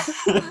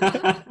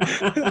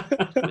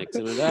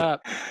 Mixing it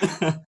up.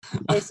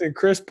 Listen,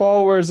 Chris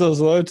Paul wears those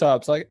low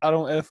tops. Like, I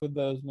don't F with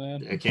those,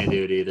 man. I can't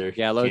do it either.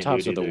 Yeah, low Can't do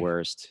tops it are the either.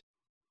 worst.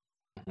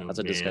 Oh, That's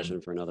a man.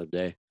 discussion for another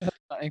day.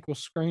 My ankle's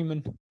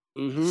screaming.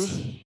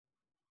 Mm-hmm.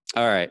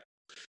 All right.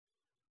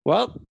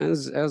 Well,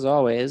 as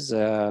always,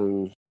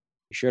 be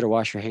sure to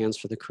wash your hands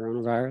for the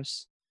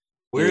coronavirus.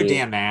 Wear a Yeah.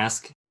 damn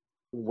mask.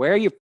 Wear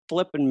your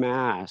flipping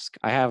mask.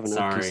 I have an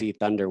Sorry. OKC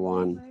Thunder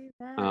one.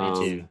 Me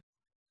too.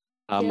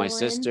 My Dylan.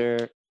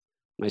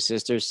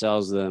 sister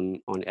sells them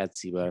on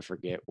Etsy, but I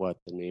forget what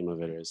the name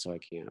of it is, so I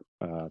can't.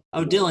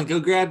 Oh, Dylan, go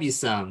grab you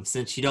some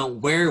since you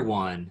don't wear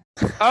one.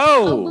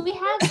 Oh, Oh, we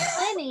have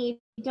plenty.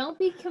 Don't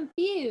be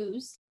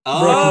confused.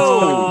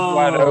 Oh,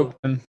 Wide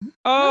open.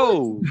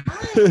 oh,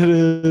 It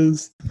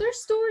is.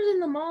 There's stores in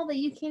the mall that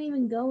you can't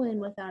even go in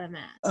without a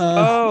mask.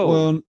 Oh.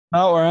 Well,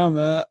 not where I'm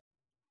at.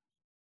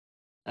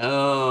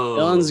 Oh,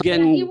 Dylan's Yeah, he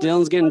getting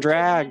wants to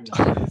dragged.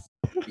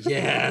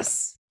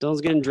 yes.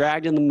 Dylan's getting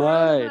dragged in the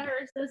mud.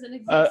 Coronavirus doesn't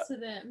exist to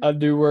them. I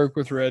do work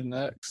with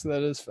rednecks.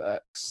 That is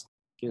facts.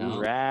 Getting No.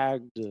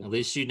 dragged. At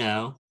least you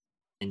know,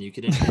 and you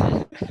can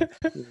admit it.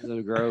 This is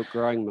a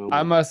growing moment.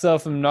 I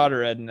myself am not a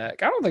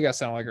redneck. I don't think I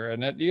sound like a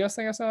redneck. Do you guys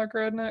think I sound like a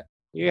redneck?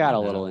 You got a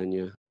No. little in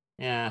you.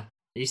 Yeah,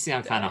 you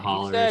sound kind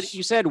of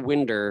You said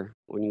winder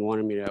when you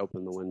wanted me to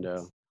open the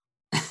window.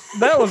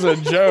 That was a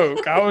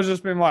joke. I was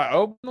just being like,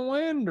 open the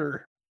window.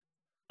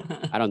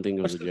 I don't think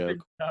it was a What's the big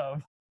joke.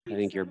 job? I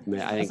think you're.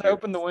 I I think.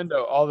 open the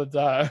window all the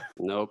time.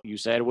 Nope. You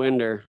said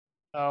winder.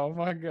 Oh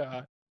my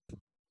god.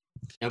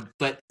 No,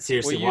 but Well,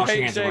 seriously, you wash your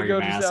hate hands and Shea wear your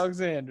Gilgeous mask.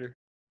 Alexander.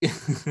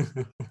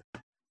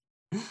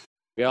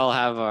 We all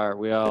have our.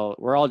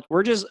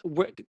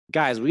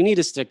 Guys. We need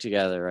to stick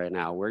together right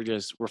now.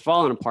 We're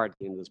falling apart at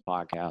the end of this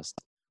podcast.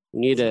 We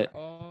need to.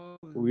 Oh,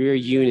 We're a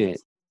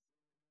unit.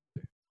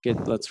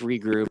 Let's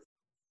regroup.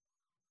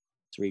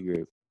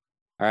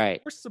 All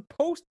right. We're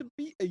supposed to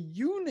be a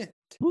unit.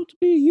 Supposed to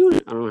be a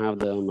unit. I don't have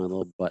that on my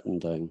little button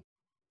thing.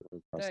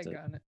 Pressed it.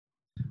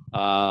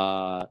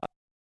 Daggone it.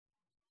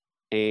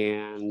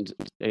 And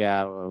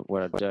yeah,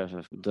 what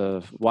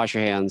the wash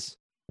your hands.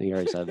 I think you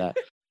already said that.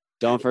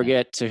 Don't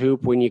forget to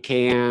hoop when you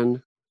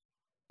can.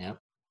 Yep.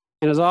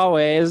 And as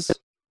always,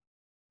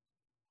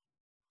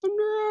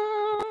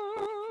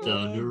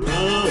 Thunder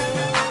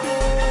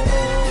up.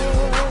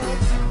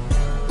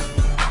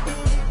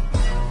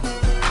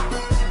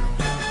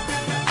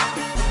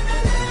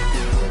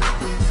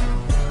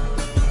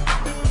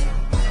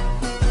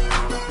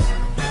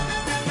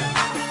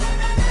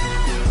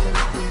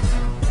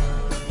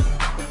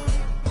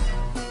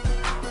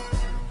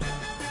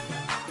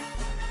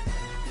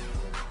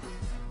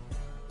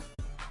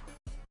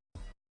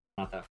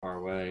 Not that far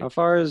away. How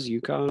far is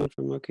Yukon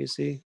from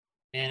OKC?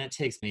 Man, it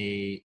takes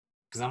me,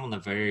 because I'm on the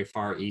very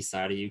far east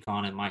side of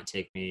Yukon, it might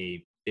take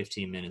me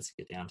 15 minutes to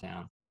get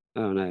downtown.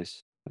 Oh,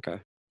 nice.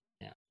 Okay.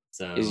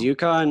 So Is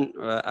Yukon?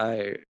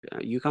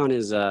 Yukon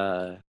is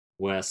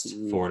west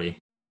 40.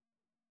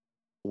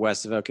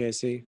 west of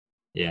OKC.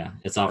 Yeah,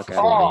 it's off Okay. of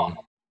 40.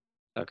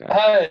 Okay.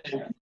 Hey,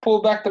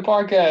 pull back the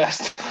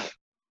podcast.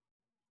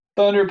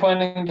 Thunder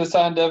planning to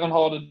sign Devin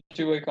Hall to a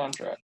 2-way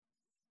contract.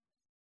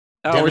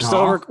 Oh, Devin we're still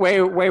Hall?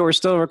 wait. We're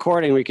still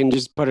recording. We can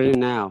just put it in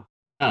now.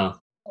 Oh,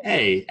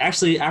 hey,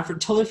 actually, I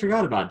totally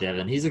forgot about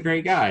Devin. He's a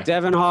great guy.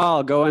 Devin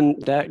Hall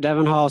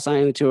Devin Hall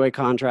signing the 2-way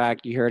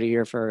contract. You heard it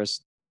here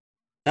first.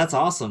 That's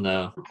awesome,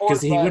 though, Reported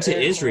because he by went to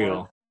Eric Israel,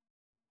 Warren.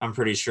 I'm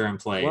pretty sure, and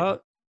played.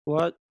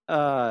 What?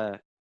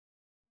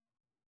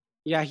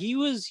 Yeah, he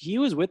was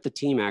with the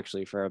team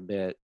actually for a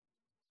bit,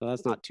 so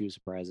that's not too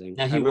surprising.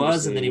 No, I he remember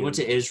was, and then he seeing went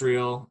to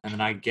Israel, and then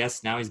I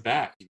guess now he's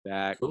back. him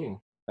back Cool.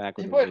 with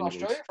He the played in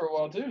Rangers. Australia for a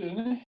while too,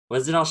 didn't he?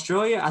 Was it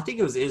Australia? I think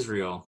it was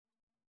Israel.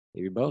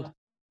 Maybe both.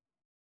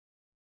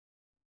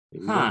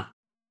 Maybe Huh.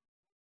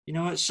 You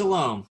know what?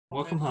 Shalom.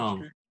 Welcome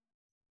home.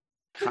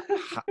 both.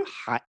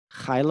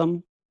 Hylam?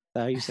 Is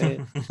that how you say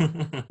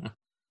it?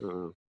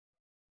 Uh-uh.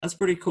 That's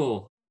pretty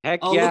cool. Heck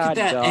Oh, yeah, look at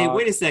that. Hey, dog.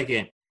 wait a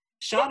second.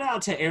 Shout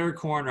out to Eric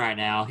Horn right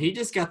now. He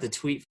just got the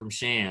tweet from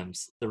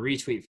Shams, the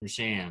retweet from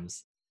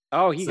Shams.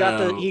 Oh, he got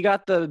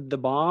So- the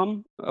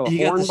bomb. Oh, He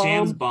got horn the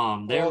Shams bomb.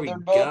 bomb. There Well, we they're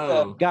both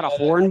go. Got a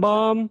horn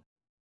bomb.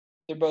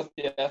 They're both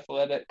the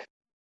athletic.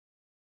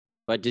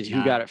 But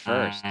who got it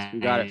first? Who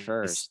got it Nice.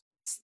 first?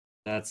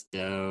 That's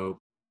dope.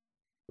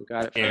 Who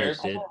got it Eric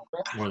first? did,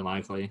 more than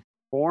likely.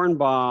 Horn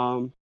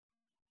bomb.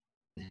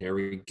 Here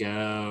we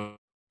go.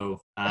 A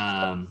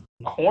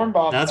horn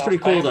bomb. That's sounds pretty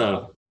cool,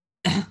 painful.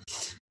 though.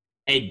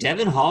 Hey,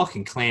 Devin Hall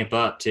can clamp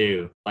up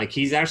too. Like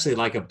he's actually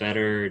like a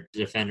better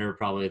defender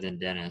probably than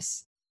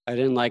Dennis. I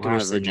didn't like him at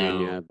Honestly, no.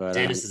 Virginia, but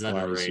Dennis I'm is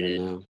glad he's here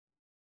underrated. now.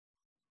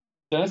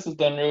 Dennis has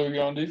done really good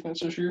on defense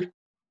this year.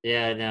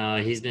 Yeah,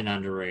 no, he's been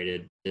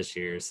underrated this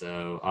year,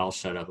 so I'll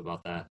shut up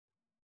about that.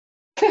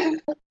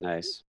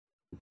 Nice.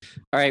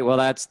 All right. Well,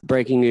 that's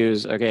breaking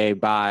news. Okay.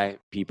 Bye,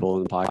 people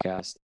in the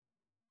podcast.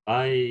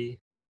 Bye.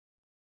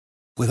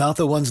 Without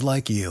the ones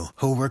like you,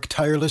 who work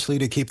tirelessly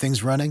to keep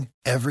things running,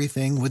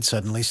 everything would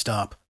suddenly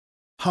stop.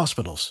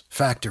 Hospitals,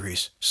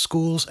 factories,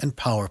 schools, and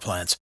power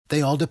plants,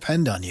 they all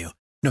depend on you.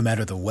 No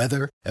matter the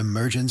weather,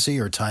 emergency,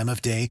 or time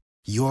of day,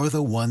 you're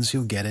the ones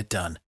who get it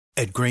done.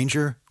 At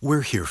Grainger,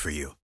 we're here for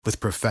you with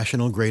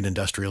professional-grade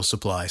industrial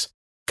supplies.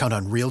 Count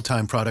on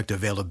real-time product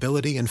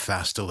availability and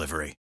fast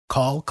delivery.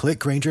 Call, click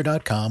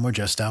Grainger.com, or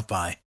just stop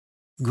by.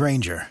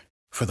 Grainger,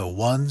 for the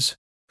ones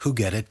who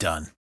get it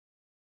done.